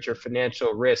leverage or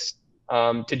financial risk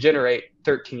to generate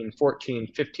 13,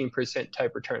 14, 15%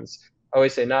 type returns. I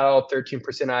always say not all 13%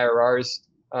 IRRs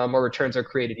or returns are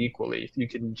created equally. If you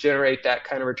can generate that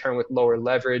kind of return with lower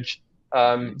leverage,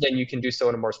 then you can do so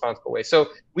in a more responsible way. So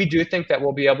we do think that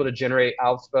we'll be able to generate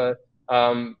alpha,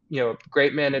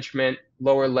 great management,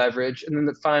 lower leverage. And then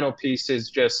the final piece is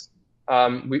just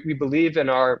we believe in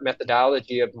our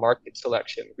methodology of market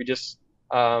selection. We just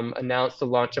announced the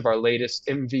launch of our latest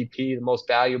MVP, the most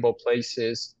valuable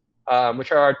places,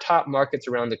 which are our top markets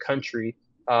around the country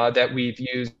that we've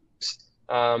used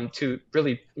to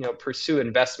really pursue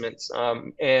investments.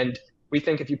 And we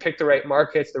think if you pick the right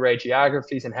markets, the right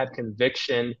geographies, and have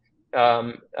conviction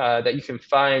that you can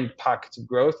find pockets of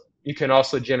growth, you can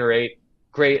also generate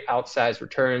great outsized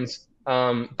returns.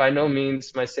 By no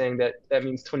means am I saying that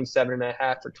means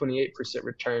 27.5 or 28%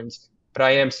 returns, but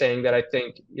I am saying that I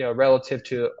think relative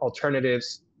to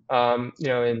alternatives,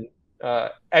 in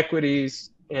equities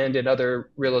and in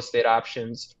other real estate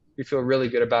options, we feel really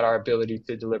good about our ability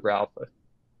to deliver alpha.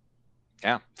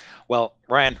 Yeah. Well,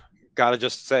 Ryan, gotta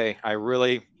just say, I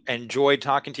really enjoyed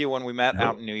talking to you when we met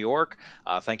out in New York.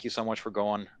 Thank you so much for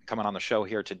coming on the show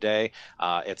here today.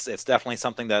 It's definitely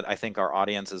something that I think our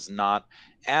audience is not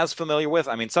as familiar with.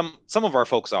 I mean, some of our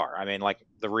folks are. I mean, like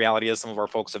the reality is some of our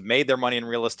folks have made their money in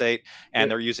real estate and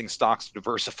they're using stocks to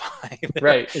diversify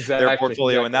their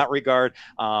portfolio in that regard.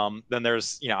 Then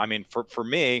there's, I mean, for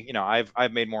me,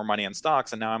 I've made more money in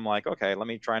stocks and now I'm like, okay, let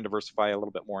me try and diversify a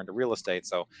little bit more into real estate.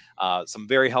 So some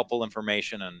very helpful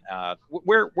information. And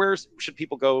where should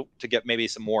people go to get maybe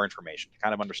some more information to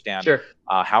kind of understand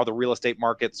how the real estate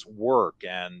markets work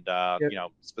and,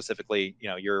 specifically,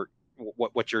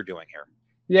 what you're doing here?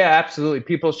 Yeah, absolutely.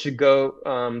 People should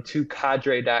go to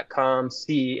cadre.com,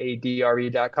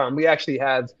 cadre.com. We actually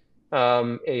have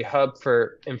a hub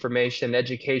for information,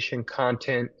 education,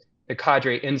 content. The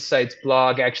Cadre Insights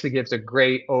blog actually gives a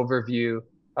great overview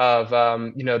of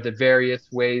the various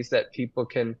ways that people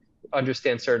can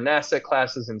understand certain asset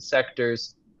classes and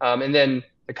sectors. And then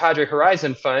the Cadre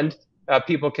Horizon Fund,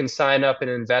 people can sign up and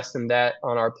invest in that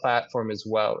on our platform as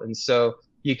well. And so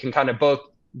you can kind of both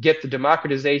get the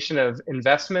democratization of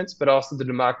investments, but also the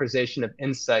democratization of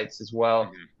insights as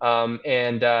well.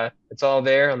 And it's all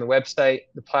there on the website,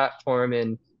 the platform,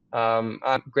 and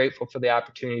I'm grateful for the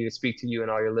opportunity to speak to you and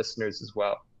all your listeners as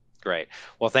well. Great.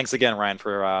 Well, thanks again, Ryan,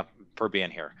 for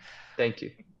being here. Thank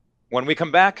you. When we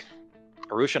come back,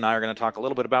 Irusha and I are going to talk a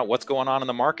little bit about what's going on in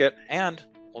the market, and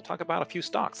we'll talk about a few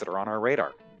stocks that are on our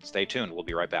radar. Stay tuned. We'll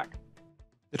be right back.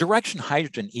 The Direction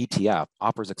Hydrogen ETF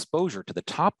offers exposure to the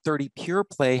top 30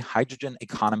 pure-play hydrogen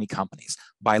economy companies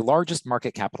by largest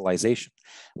market capitalization,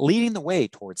 leading the way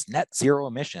towards net zero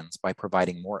emissions by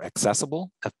providing more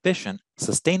accessible, efficient,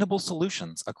 sustainable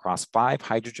solutions across 5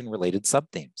 hydrogen-related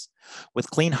subthemes.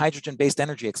 With clean hydrogen-based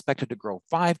energy expected to grow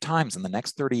 5 times in the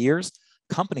next 30 years,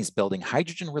 companies building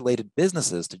hydrogen-related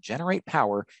businesses to generate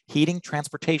power, heating,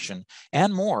 transportation,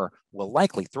 and more will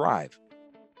likely thrive.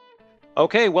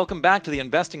 Okay, welcome back to the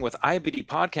Investing with IBD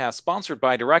podcast, sponsored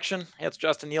by Direction. It's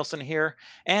Justin Nielsen here,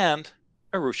 and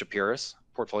Irusha Peiris,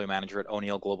 portfolio manager at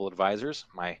O'Neill Global Advisors,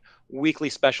 my weekly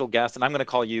special guest, and I'm going to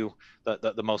call you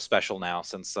the most special now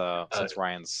since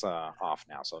Ryan's off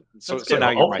now. So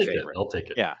now you're my favorite. I'll take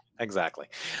it. Yeah, Exactly.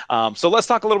 So let's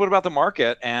talk a little bit about the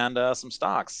market and some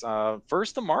stocks.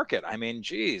 First, the market. I mean,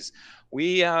 geez,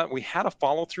 we had a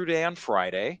follow through day on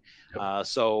Friday, Yep.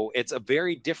 so it's a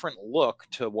very different look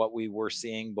to what we were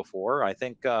seeing before. I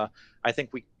think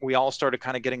we all started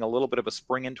kind of getting a little bit of a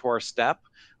spring into our step.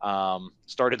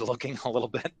 Started looking a little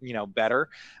bit better.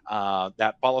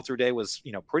 That follow through day was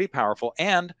pretty powerful.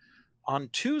 And on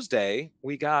Tuesday,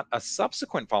 we got a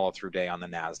subsequent follow through day on the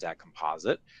NASDAQ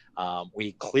composite.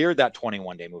 We cleared that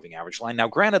 21-day moving average line. Now,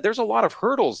 granted, there's a lot of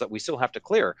hurdles that we still have to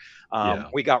clear. Yeah.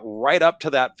 We got right up to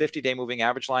that 50-day moving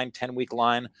average line, 10-week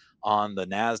line on the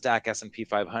NASDAQ S&P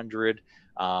 500.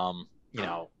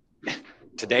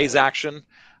 Today's action,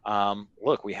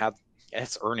 look,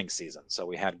 it's earnings season. So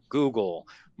we had Google,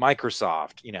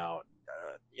 Microsoft,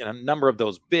 a number of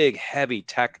those big, heavy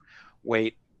tech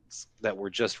weight that were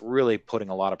just really putting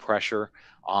a lot of pressure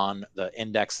on the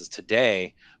indexes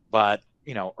today. But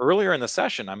earlier in the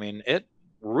session, I mean, it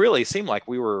really seemed like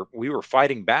we were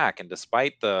fighting back, and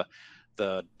despite the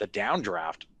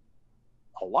downdraft,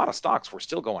 a lot of stocks were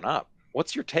still going up.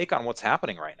 What's your take on what's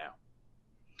happening right now?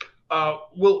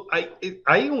 Well, I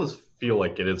almost feel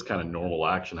like it is kind of normal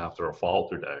action after a fall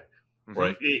through day,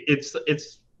 right?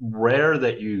 It's rare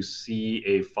that you see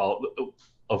a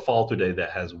fall through day that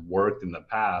has worked in the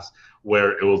past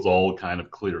where it was all kind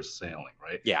of clear sailing,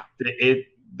 right? Yeah.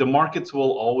 The markets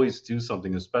will always do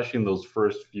something, especially in those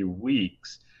first few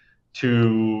weeks,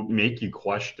 to make you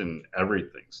question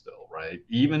everything still, right?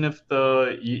 Even if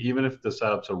the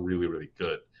setups are really, really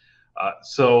good.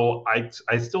 So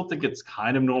I still think it's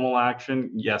kind of normal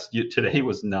action. Yes, today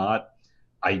was not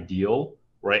ideal,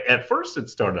 right? At first, it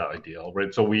started out ideal,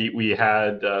 right? So we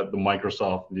had the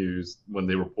Microsoft news when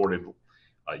they reported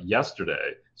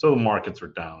yesterday. So the markets were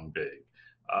down big,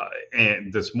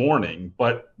 and this morning,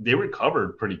 but they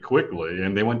recovered pretty quickly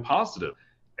and they went positive.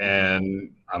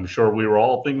 And I'm sure we were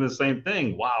all thinking the same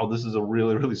thing. Wow, this is a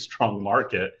really, really strong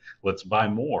market. Let's buy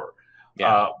more.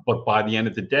 Yeah. But by the end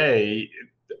of the day,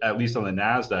 at least on the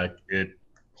NASDAQ, it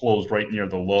closed right near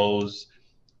the lows.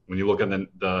 When you look at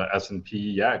the S&P,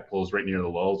 yeah, it closed right near the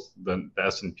lows. The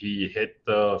S&P hit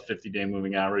the 50-day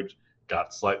moving average,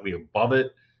 got slightly above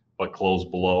it, but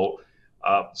closed below.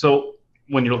 So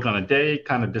when you look on a day,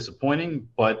 kind of disappointing.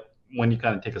 But when you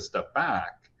kind of take a step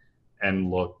back and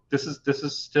look, this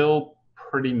is still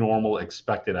pretty normal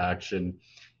expected action.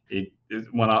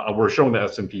 We're showing the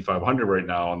S&P 500 right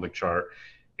now on the chart,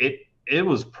 it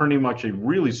was pretty much a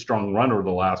really strong run over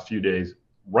the last few days,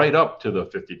 right up to the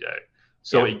 50-day.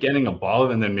 So it getting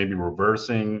above and then maybe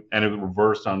reversing, and it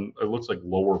reversed on, it looks like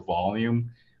lower volume.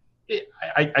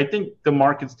 I think the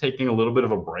market's taking a little bit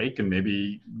of a break and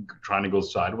maybe trying to go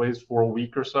sideways for a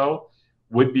week or so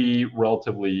would be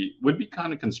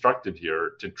kind of constructive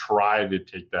here to try to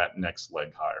take that next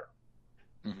leg higher.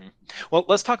 Well,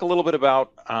 let's talk a little bit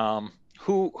about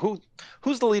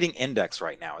who's the leading index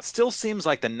right now. It still seems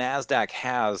like the NASDAQ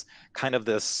has kind of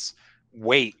this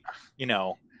weight,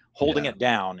 holding it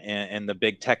down in the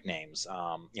big tech names.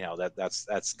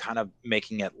 That's kind of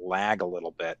making it lag a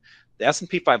little bit. The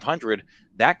S&P 500,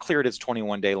 that cleared its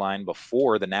 21-day line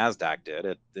before the NASDAQ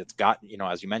did. It's got,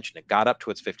 as you mentioned, it got up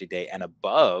to its 50-day and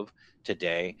above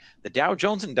today. The Dow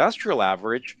Jones Industrial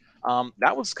Average,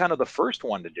 that was kind of the first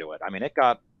one to do it. I mean, it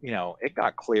got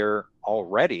clear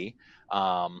already.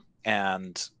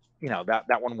 And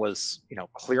that one was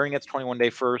clearing its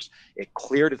 21-day first. It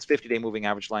cleared its 50-day moving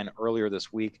average line earlier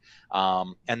this week.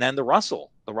 And then the Russell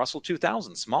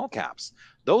 2000 small caps,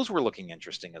 those were looking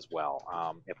interesting as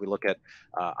well. If we look at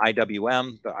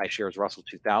IWM, the iShares Russell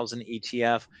 2000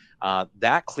 ETF,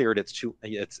 that cleared its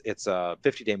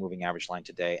 50-day moving average line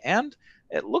today, and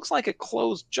it looks like it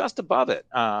closed just above it.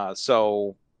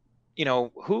 So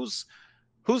who's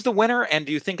the winner, and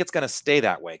do you think it's going to stay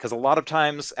that way? Because a lot of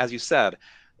times, as you said,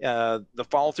 the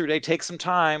follow through day takes some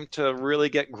time to really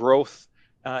get growth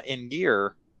in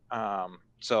gear.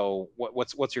 So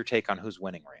what's your take on who's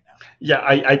winning right now? Yeah,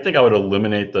 I think I would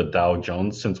eliminate the Dow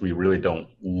Jones since we really don't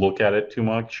look at it too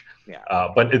much. Yeah.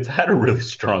 But it's had a really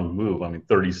strong move. I mean,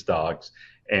 30 stocks,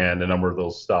 and a number of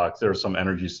those stocks, there are some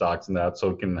energy stocks in that,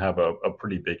 so it can have a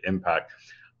pretty big impact.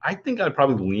 I think I'd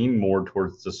probably lean more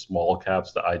towards the small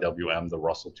caps, the IWM, the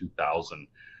Russell 2000,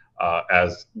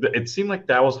 as it seemed like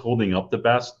that was holding up the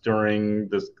best during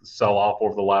this sell-off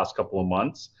over the last couple of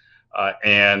months.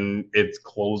 And it's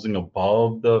closing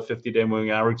above the 50-day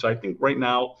moving average. So I think right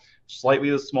now,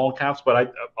 slightly the small caps,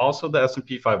 but also the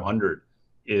S&P 500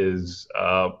 is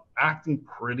acting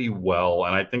pretty well.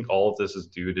 And I think all of this is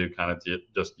due to kind of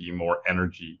just the more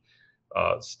energy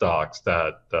stocks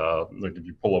that, like if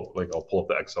you pull up, like I'll pull up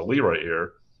the XLE right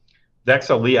here. the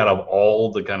XLE out of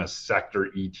all the kind of sector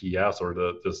ETFs or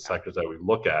the sectors that we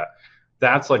look at,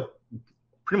 that's like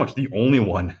pretty much the only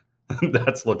one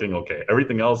that's looking okay.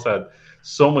 Everything else had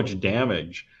so much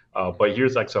damage, but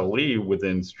here's XLE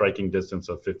within striking distance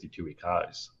of 52-week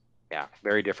highs. Yeah,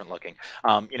 very different looking.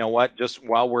 You know what? Just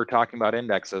while we're talking about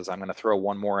indexes, I'm going to throw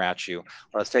one more at you.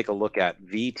 Let's take a look at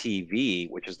VTV,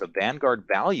 which is the Vanguard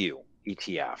Value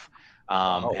ETF.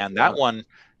 Wow, And yeah. that one,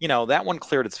 that one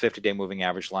cleared its 50-day moving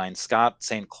average line. Scott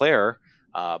St. Clair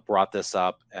brought this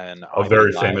up in A IBD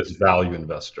very Live. famous value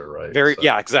investor, right? Very, So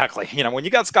yeah, exactly. When you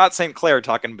got Scott St. Clair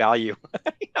talking value,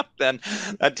 then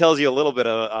that tells you a little bit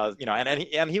of,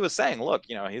 and he was saying, look,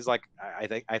 he's like,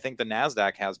 I think the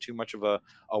Nasdaq has too much of a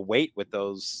weight with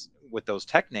those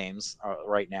tech names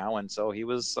right now, and so he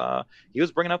was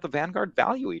bringing up the Vanguard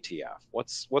Value ETF.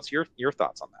 What's your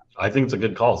thoughts on that? I think it's a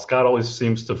good call. Scott always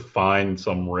seems to find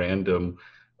some random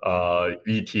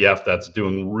ETF that's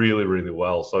doing really, really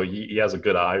well. So he has a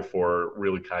good eye for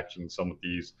really catching some of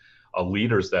these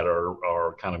leaders that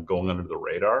are kind of going under the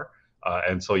radar.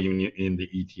 And so even in the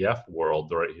ETF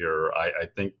world right here, I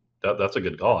think that's a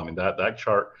good call. I mean, that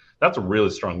chart, that's a really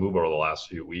strong move over the last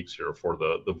few weeks here for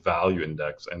the value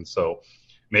index. And so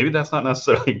maybe that's not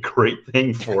necessarily a great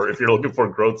thing for if you're looking for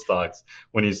growth stocks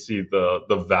when you see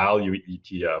the value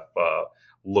ETF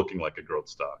looking like a growth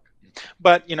stock.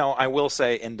 But I will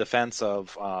say in defense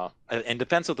of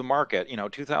the market,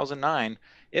 2009,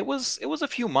 it was a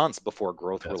few months before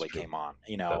growth That's really true. came on.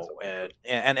 That's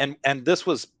And this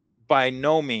was by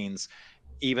no means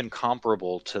even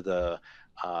comparable to the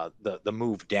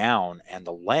move down and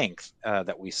the length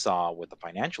that we saw with the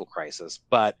financial crisis.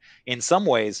 But in some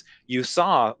ways, you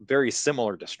saw very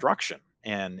similar destruction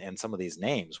in some of these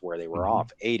names where they were mm-hmm.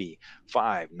 off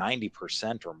 85,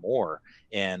 90% or more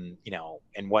in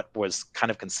what was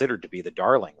kind of considered to be the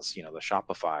darlings, the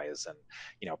Shopify's and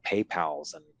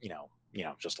PayPal's and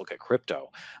just look at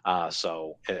crypto.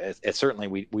 So it certainly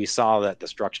we saw that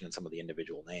destruction in some of the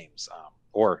individual names.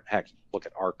 Or heck, look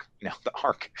at ARK, the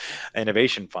ARK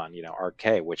Innovation Fund, ARK,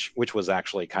 which was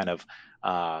actually kind of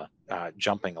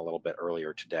jumping a little bit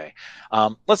earlier today.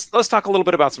 Let's talk a little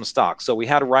bit about some stocks. So we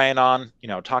had Ryan on,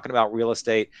 talking about real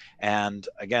estate, and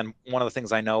again, one of the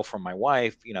things I know from my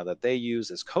wife, that they use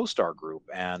is CoStar Group,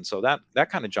 and so that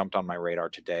kind of jumped on my radar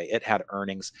today. It had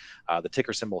earnings. The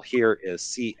ticker symbol here is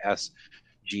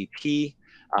CSGP.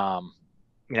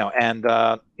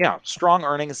 Strong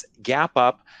earnings, gap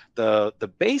up.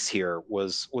 The base here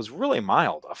was really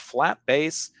mild, a flat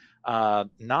base,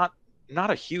 not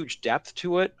a huge depth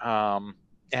to it,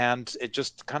 and it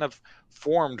just kind of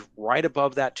formed right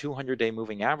above that 200-day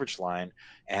moving average line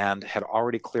and had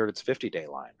already cleared its 50-day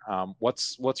line.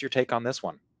 What's your take on this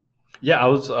one? Yeah, I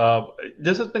was.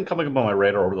 This has been coming up on my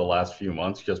radar over the last few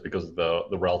months, just because of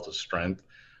the relative strength.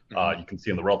 You can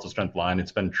see in the relative strength line,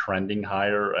 it's been trending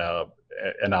higher,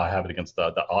 and I have it against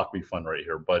the ACWI fund right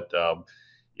here, but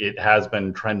it has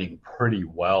been trending pretty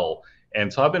well.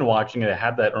 And so I've been watching it. It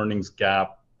had that earnings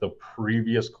gap the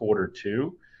previous quarter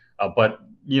too, but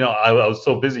I was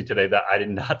so busy today that I did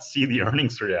not see the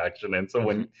earnings reaction. And so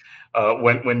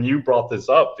when you brought this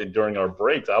up during our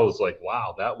breaks, I was like,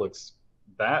 wow, those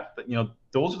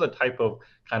are the type of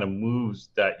kind of moves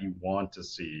that you want to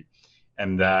see,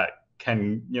 and that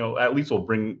can, at least will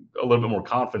bring a little bit more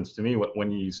confidence to me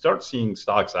when you start seeing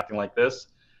stocks acting like this.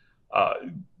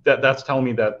 That's telling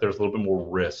me that there's a little bit more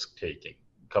risk taking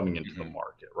coming into the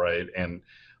market, right? And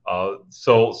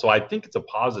so I think it's a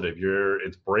positive.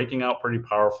 It's breaking out pretty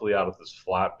powerfully out of this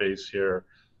flat base here.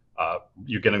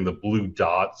 You're getting the blue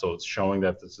dot, so it's showing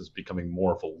that this is becoming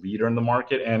more of a leader in the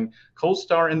market. And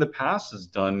CoStar in the past has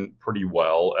done pretty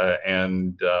well,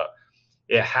 and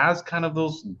it has kind of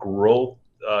those growth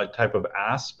type of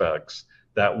aspects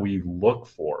that we look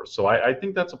for. So I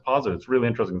think that's a positive. It's really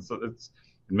interesting. So it's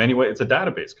in many ways, it's a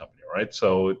database company, right?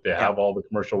 So they have all the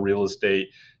commercial real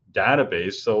estate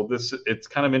database. So it's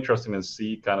kind of interesting to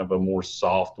see kind of a more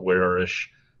software-ish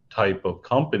type of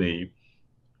company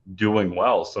doing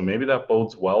well. So maybe that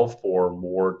bodes well for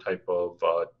more type of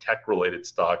tech-related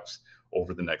stocks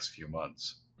over the next few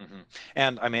months.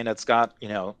 And I mean, it's got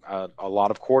a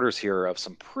lot of quarters here of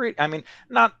some pretty. I mean,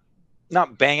 not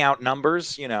bang out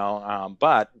numbers,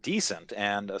 but decent,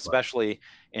 and especially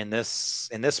in this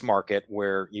market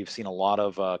where you've seen a lot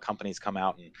of companies come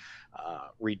out and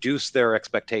reduce their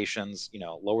expectations,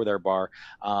 lower their bar.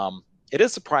 It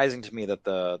is surprising to me that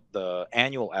the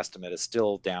annual estimate is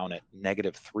still down at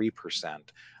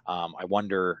 -3%. I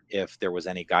wonder if there was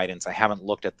any guidance. I haven't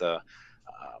looked at the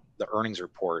earnings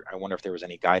report. I wonder if there was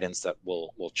any guidance that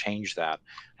will change that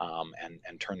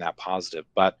and turn that positive.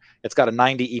 But it's got a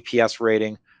 90 EPS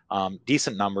rating.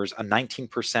 decent numbers, a 19%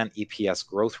 EPS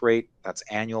growth rate that's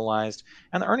annualized,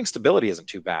 and the earning stability isn't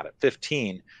too bad at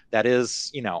 15. That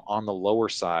is, on the lower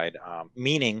side,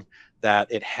 meaning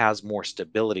that it has more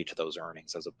stability to those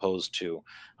earnings as opposed to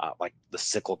like the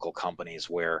cyclical companies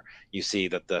where you see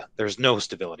that there's no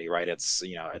stability, right? It's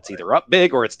it's either up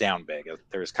big or it's down big.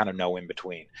 There's kind of no in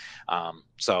between.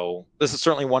 So this is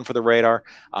certainly one for the radar.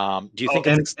 Do you think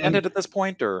it's extended at this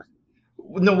point, or?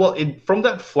 No, well, from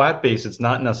that flat base, it's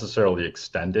not necessarily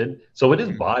extended, so it is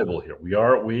viable here.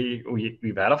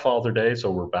 We've had a Father Day,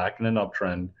 so we're back in an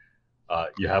uptrend.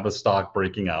 You have a stock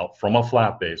breaking out from a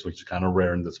flat base, which is kind of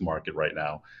rare in this market right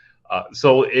now.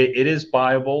 So it is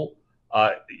viable.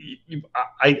 I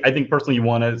think personally, you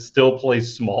want to still play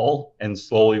small and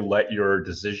slowly let your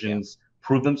decisions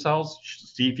prove themselves.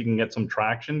 See if you can get some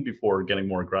traction before getting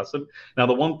more aggressive. Now,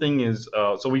 the one thing is,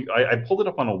 I pulled it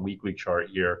up on a weekly chart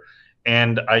here,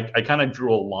 and I kind of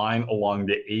drew a line along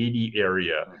the 80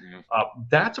 area.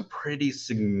 That's a pretty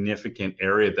significant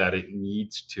area that it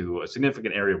needs to, a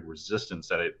significant area of resistance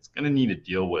that it's going to need to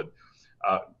deal with,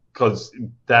 because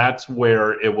that's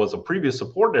where it was a previous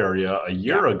support area a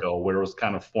year ago, where it was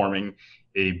kind of forming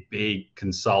a big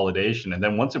consolidation. And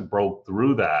then once it broke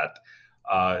through that,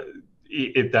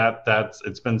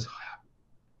 it's been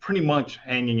pretty much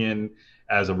hanging in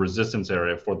as a resistance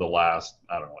area for the last,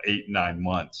 8-9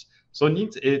 months. So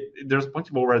there's a bunch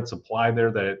of overhead supply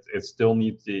there that it still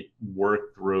needs to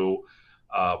work through.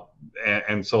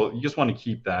 And so you just want to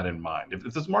keep that in mind. If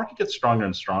this market gets stronger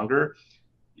and stronger,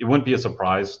 it wouldn't be a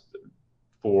surprise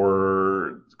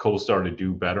for CoStar to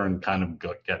do better and kind of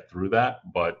get through that.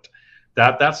 But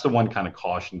that's the one kind of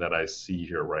caution that I see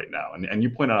here right now. And you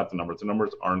pointed out the numbers. The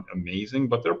numbers aren't amazing,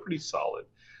 but they're pretty solid.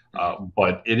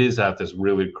 But it is at this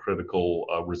really critical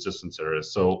resistance area.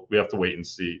 So we have to wait and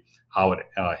see how it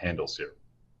handles here.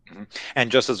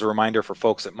 And just as a reminder for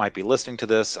folks that might be listening to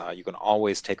this, you can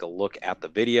always take a look at the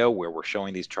video where we're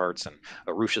showing these charts, and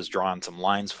Irusha's drawn some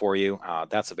lines for you.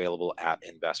 That's available at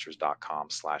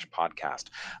investors.com/podcast.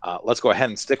 Let's go ahead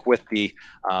and stick with the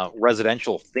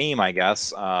residential theme, I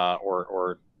guess,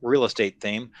 or real estate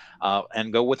theme,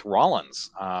 and go with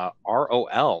Rollins,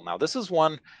 ROL. Now, this is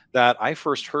one that I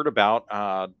first heard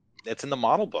about. It's in the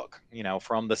model book,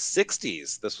 from the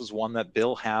 60s. This was one that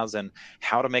Bill has in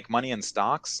How to Make Money in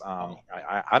Stocks. I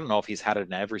don't know if he's had it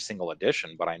in every single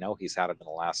edition, but I know he's had it in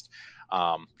the last,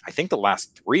 I think the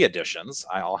last 3 editions.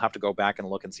 I'll have to go back and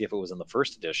look and see if it was in the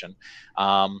first edition.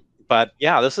 But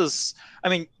yeah, this is,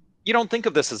 you don't think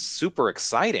of this as super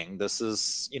exciting. This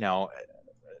is,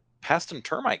 pest and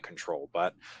termite control,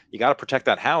 but you got to protect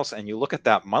that house. And you look at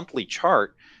that monthly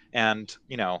chart, and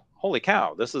holy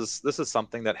cow, this is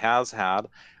something that has had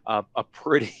a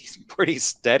pretty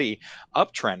steady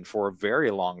uptrend for a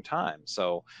very long time.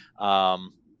 So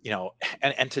and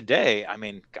today,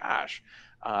 gosh,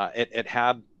 it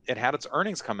had its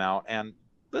earnings come out, and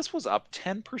this was up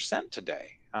 10% today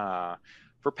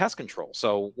for pest control.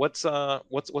 So what's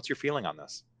your feeling on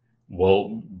this?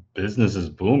 Well, business is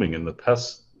booming in the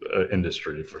pest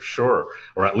industry for sure,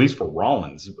 or at least for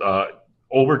Rollins.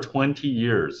 Over 20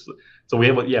 years. So we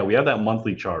have that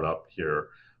monthly chart up here.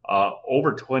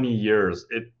 Over 20 years,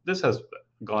 this has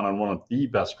gone on one of the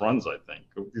best runs, I think.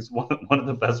 It's one of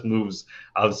the best moves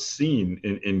I've seen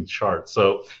in charts.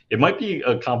 So it might be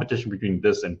a competition between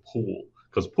this and Pool,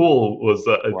 because Pool was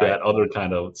that other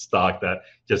kind of stock that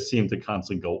just seemed to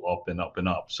constantly go up and up and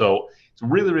up. So it's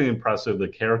really, really impressive. The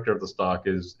character of the stock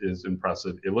is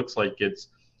impressive. It looks like it's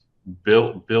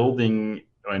building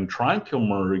and trying to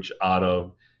emerge out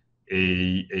of a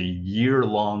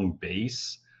year-long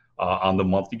base on the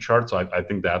monthly chart. So I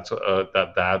think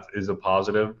that is a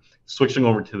positive. Switching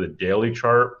over to the daily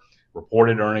chart,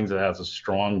 reported earnings, it has a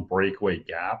strong breakaway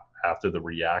gap after the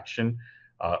reaction,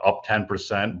 up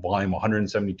 10%, volume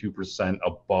 172%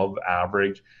 above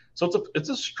average. So it's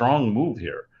a strong move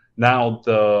here. Now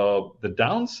the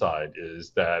downside is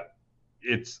that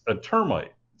it's a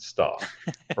termite stock,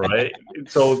 right?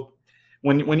 So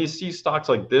when you see stocks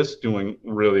like this doing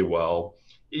really well,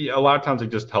 a lot of times it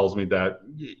just tells me that,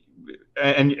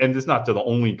 and it's not the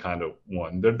only kind of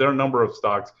one. There are a number of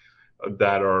stocks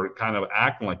that are kind of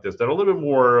acting like this, that are a little bit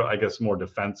more, I guess, more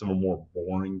defensive or more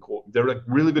boring. They're like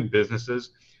really good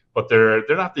businesses, but they're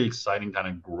not the exciting kind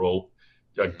of growth,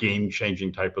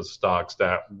 game-changing type of stocks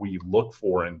that we look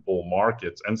for in bull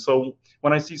markets. And so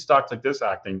when I see stocks like this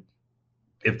acting,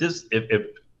 if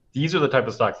these are the type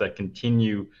of stocks that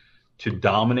continue to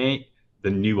dominate the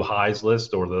new highs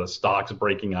list or the stocks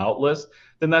breaking out list,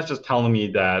 then that's just telling me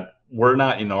that we're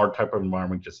not in our type of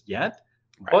environment just yet,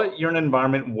 but you're in an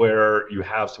environment where you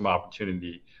have some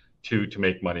opportunity to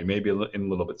make money, maybe in a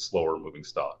little bit slower moving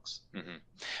stocks. Mm-hmm.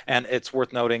 And it's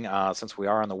worth noting, since we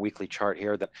are on the weekly chart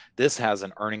here, that this has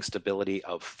an earning stability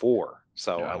of 4.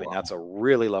 So, Yeah, I mean, wow. that's a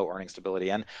really low earning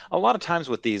stability. And a lot of times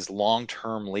with these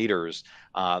long-term leaders,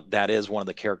 that is one of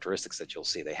the characteristics that you'll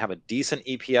see. They have a decent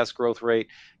EPS growth rate,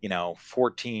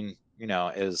 14,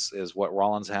 is what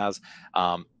Rollins has.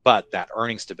 But that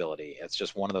earning stability, it's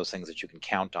just one of those things that you can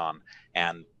count on,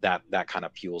 and that kind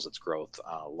of fuels its growth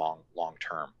long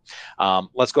term.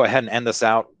 Let's go ahead and end this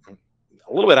out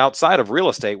a little bit outside of real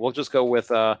estate. We'll just go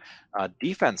with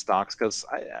defense stocks, because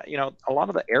a lot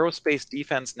of the aerospace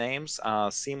defense names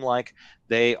seem like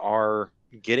they are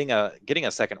getting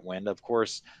a second wind. Of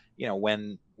course,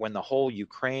 when the whole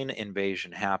Ukraine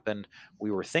invasion happened,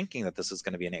 we were thinking that this is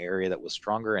going to be an area that was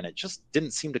stronger, and it just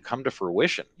didn't seem to come to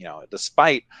fruition.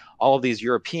 Despite all of these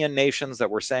European nations that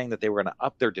were saying that they were going to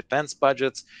up their defense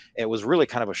budgets, it was really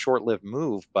kind of a short-lived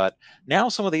move. But now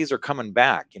some of these are coming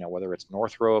back. Whether it's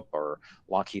Northrop or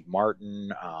Lockheed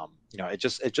Martin, it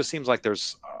just seems like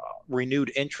there's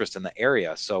renewed interest in the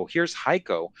area. So here's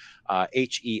Heico,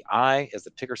 HEI is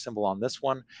the ticker symbol on this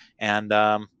one, and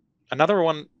another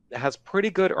one has pretty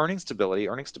good earnings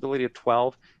stability of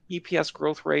 12. EPS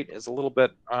growth rate is a little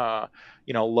bit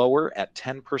lower at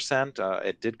 10%.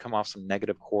 It did come off some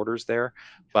negative quarters there,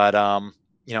 but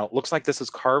it looks like this is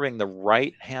carving the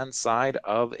right hand side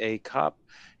of a cup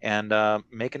and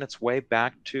making its way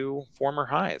back to former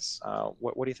highs.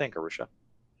 What do you think, Arusha?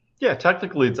 Yeah,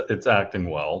 technically it's acting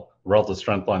well. Relative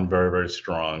strength line very, very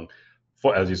strong.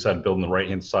 As you said, building the right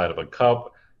hand side of a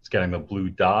cup. It's getting the blue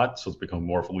dot, so it's becoming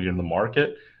more of a leader in the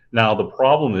market. Now the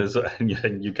problem is, and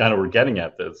you kind of were getting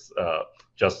at this,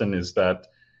 Justin, is that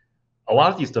a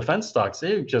lot of these defense stocks,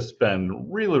 they've just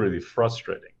been really, really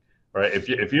frustrating, right?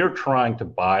 If you're trying to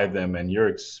buy them and you're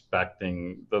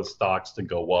expecting the stocks to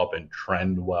go up and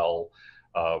trend well,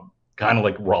 kind of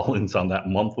like Rollins on that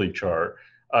monthly chart,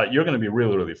 you're going to be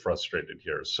really, really frustrated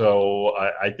here. So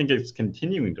I think it's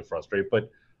continuing to frustrate,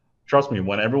 but trust me,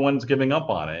 when everyone's giving up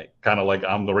on it, kind of like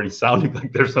I'm already sounding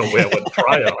like there's no way I would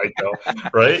try it,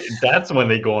 Heico, right? That's when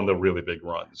they go on the really big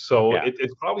run. So Yeah.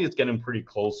 it's getting pretty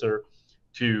closer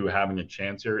to having a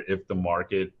chance here if the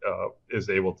market is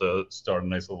able to start a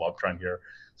nice little uptrend here.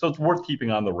 So it's worth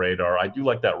keeping on the radar. I do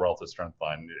like that relative strength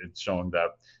line. It's showing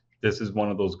that this is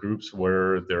one of those groups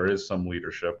where there is some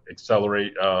leadership.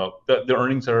 Accelerate. The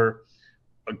earnings are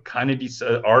kind of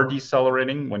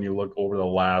decelerating when you look over the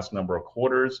last number of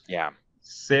quarters. Yeah.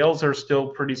 Sales are still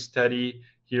pretty steady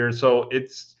here, so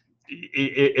it's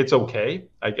okay.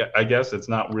 I guess it's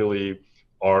not really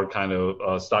our kind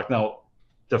of stock. Now,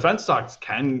 defense stocks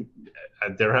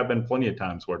there have been plenty of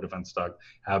times where defense stocks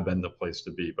have been the place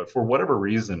to be, but for whatever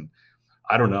reason,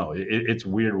 I don't know. It's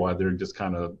weird why they're just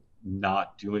kind of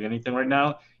not doing anything right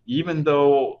now, even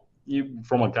though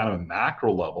from a kind of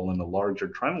macro level and a larger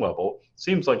trend level,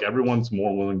 seems like everyone's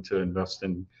more willing to invest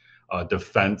in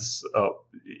defense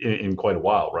in quite a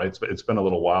while, right? It's been a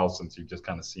little while since you've just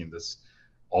kind of seen this.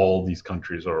 All these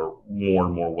countries are more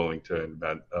and more willing to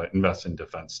invest in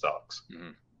defense stocks. Mm-hmm.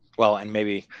 Well, and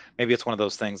maybe it's one of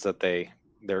those things that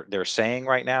they're saying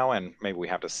right now, and maybe we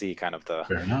have to see kind of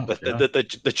Fair enough,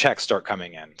 the checks start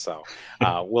coming in. So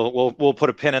we'll put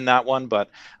a pin in that one. But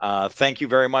thank you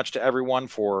very much to everyone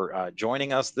for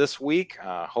joining us this week.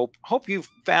 Hope you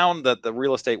found that the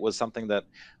real estate was something that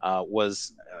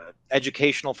was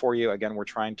educational for you. Again, we're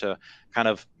trying to kind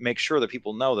of make sure that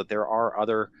people know that there are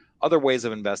other ways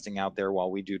of investing out there,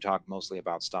 while we do talk mostly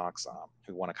about stocks.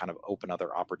 We want to kind of open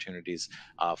other opportunities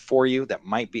for you that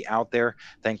might be out there.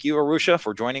 Thank you, Arusha,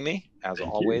 for joining me as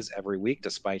always every week,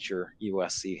 despite your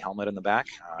USC helmet in the back.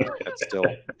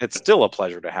 It's still a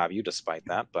pleasure to have you despite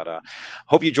that. But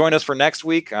hope you join us for next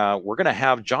week. We're going to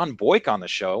have John Boyk on the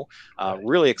show.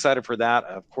 Really excited for that.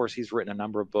 Of course, he's written a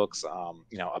number of books,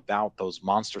 about those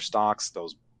monster stocks,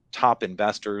 those top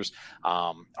investors.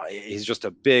 He's just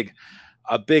a big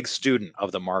student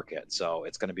of the market. So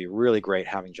it's going to be really great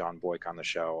having John Boyk on the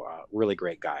show. Really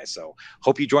great guy. So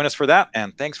hope you join us for that.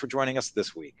 And thanks for joining us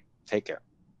this week. Take care.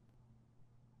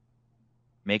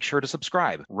 Make sure to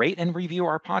subscribe, rate, and review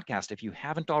our podcast if you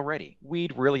haven't already.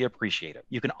 We'd really appreciate it.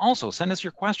 You can also send us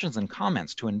your questions and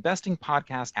comments to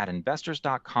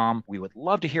investingpodcast@investors.com. We would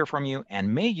love to hear from you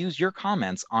and may use your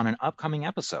comments on an upcoming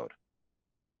episode.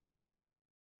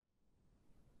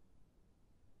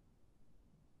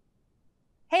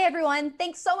 Hey everyone,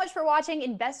 thanks so much for watching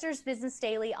Investors Business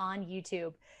Daily on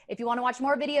YouTube. If you want to watch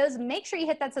more videos, make sure you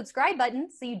hit that subscribe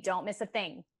button so you don't miss a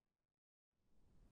thing.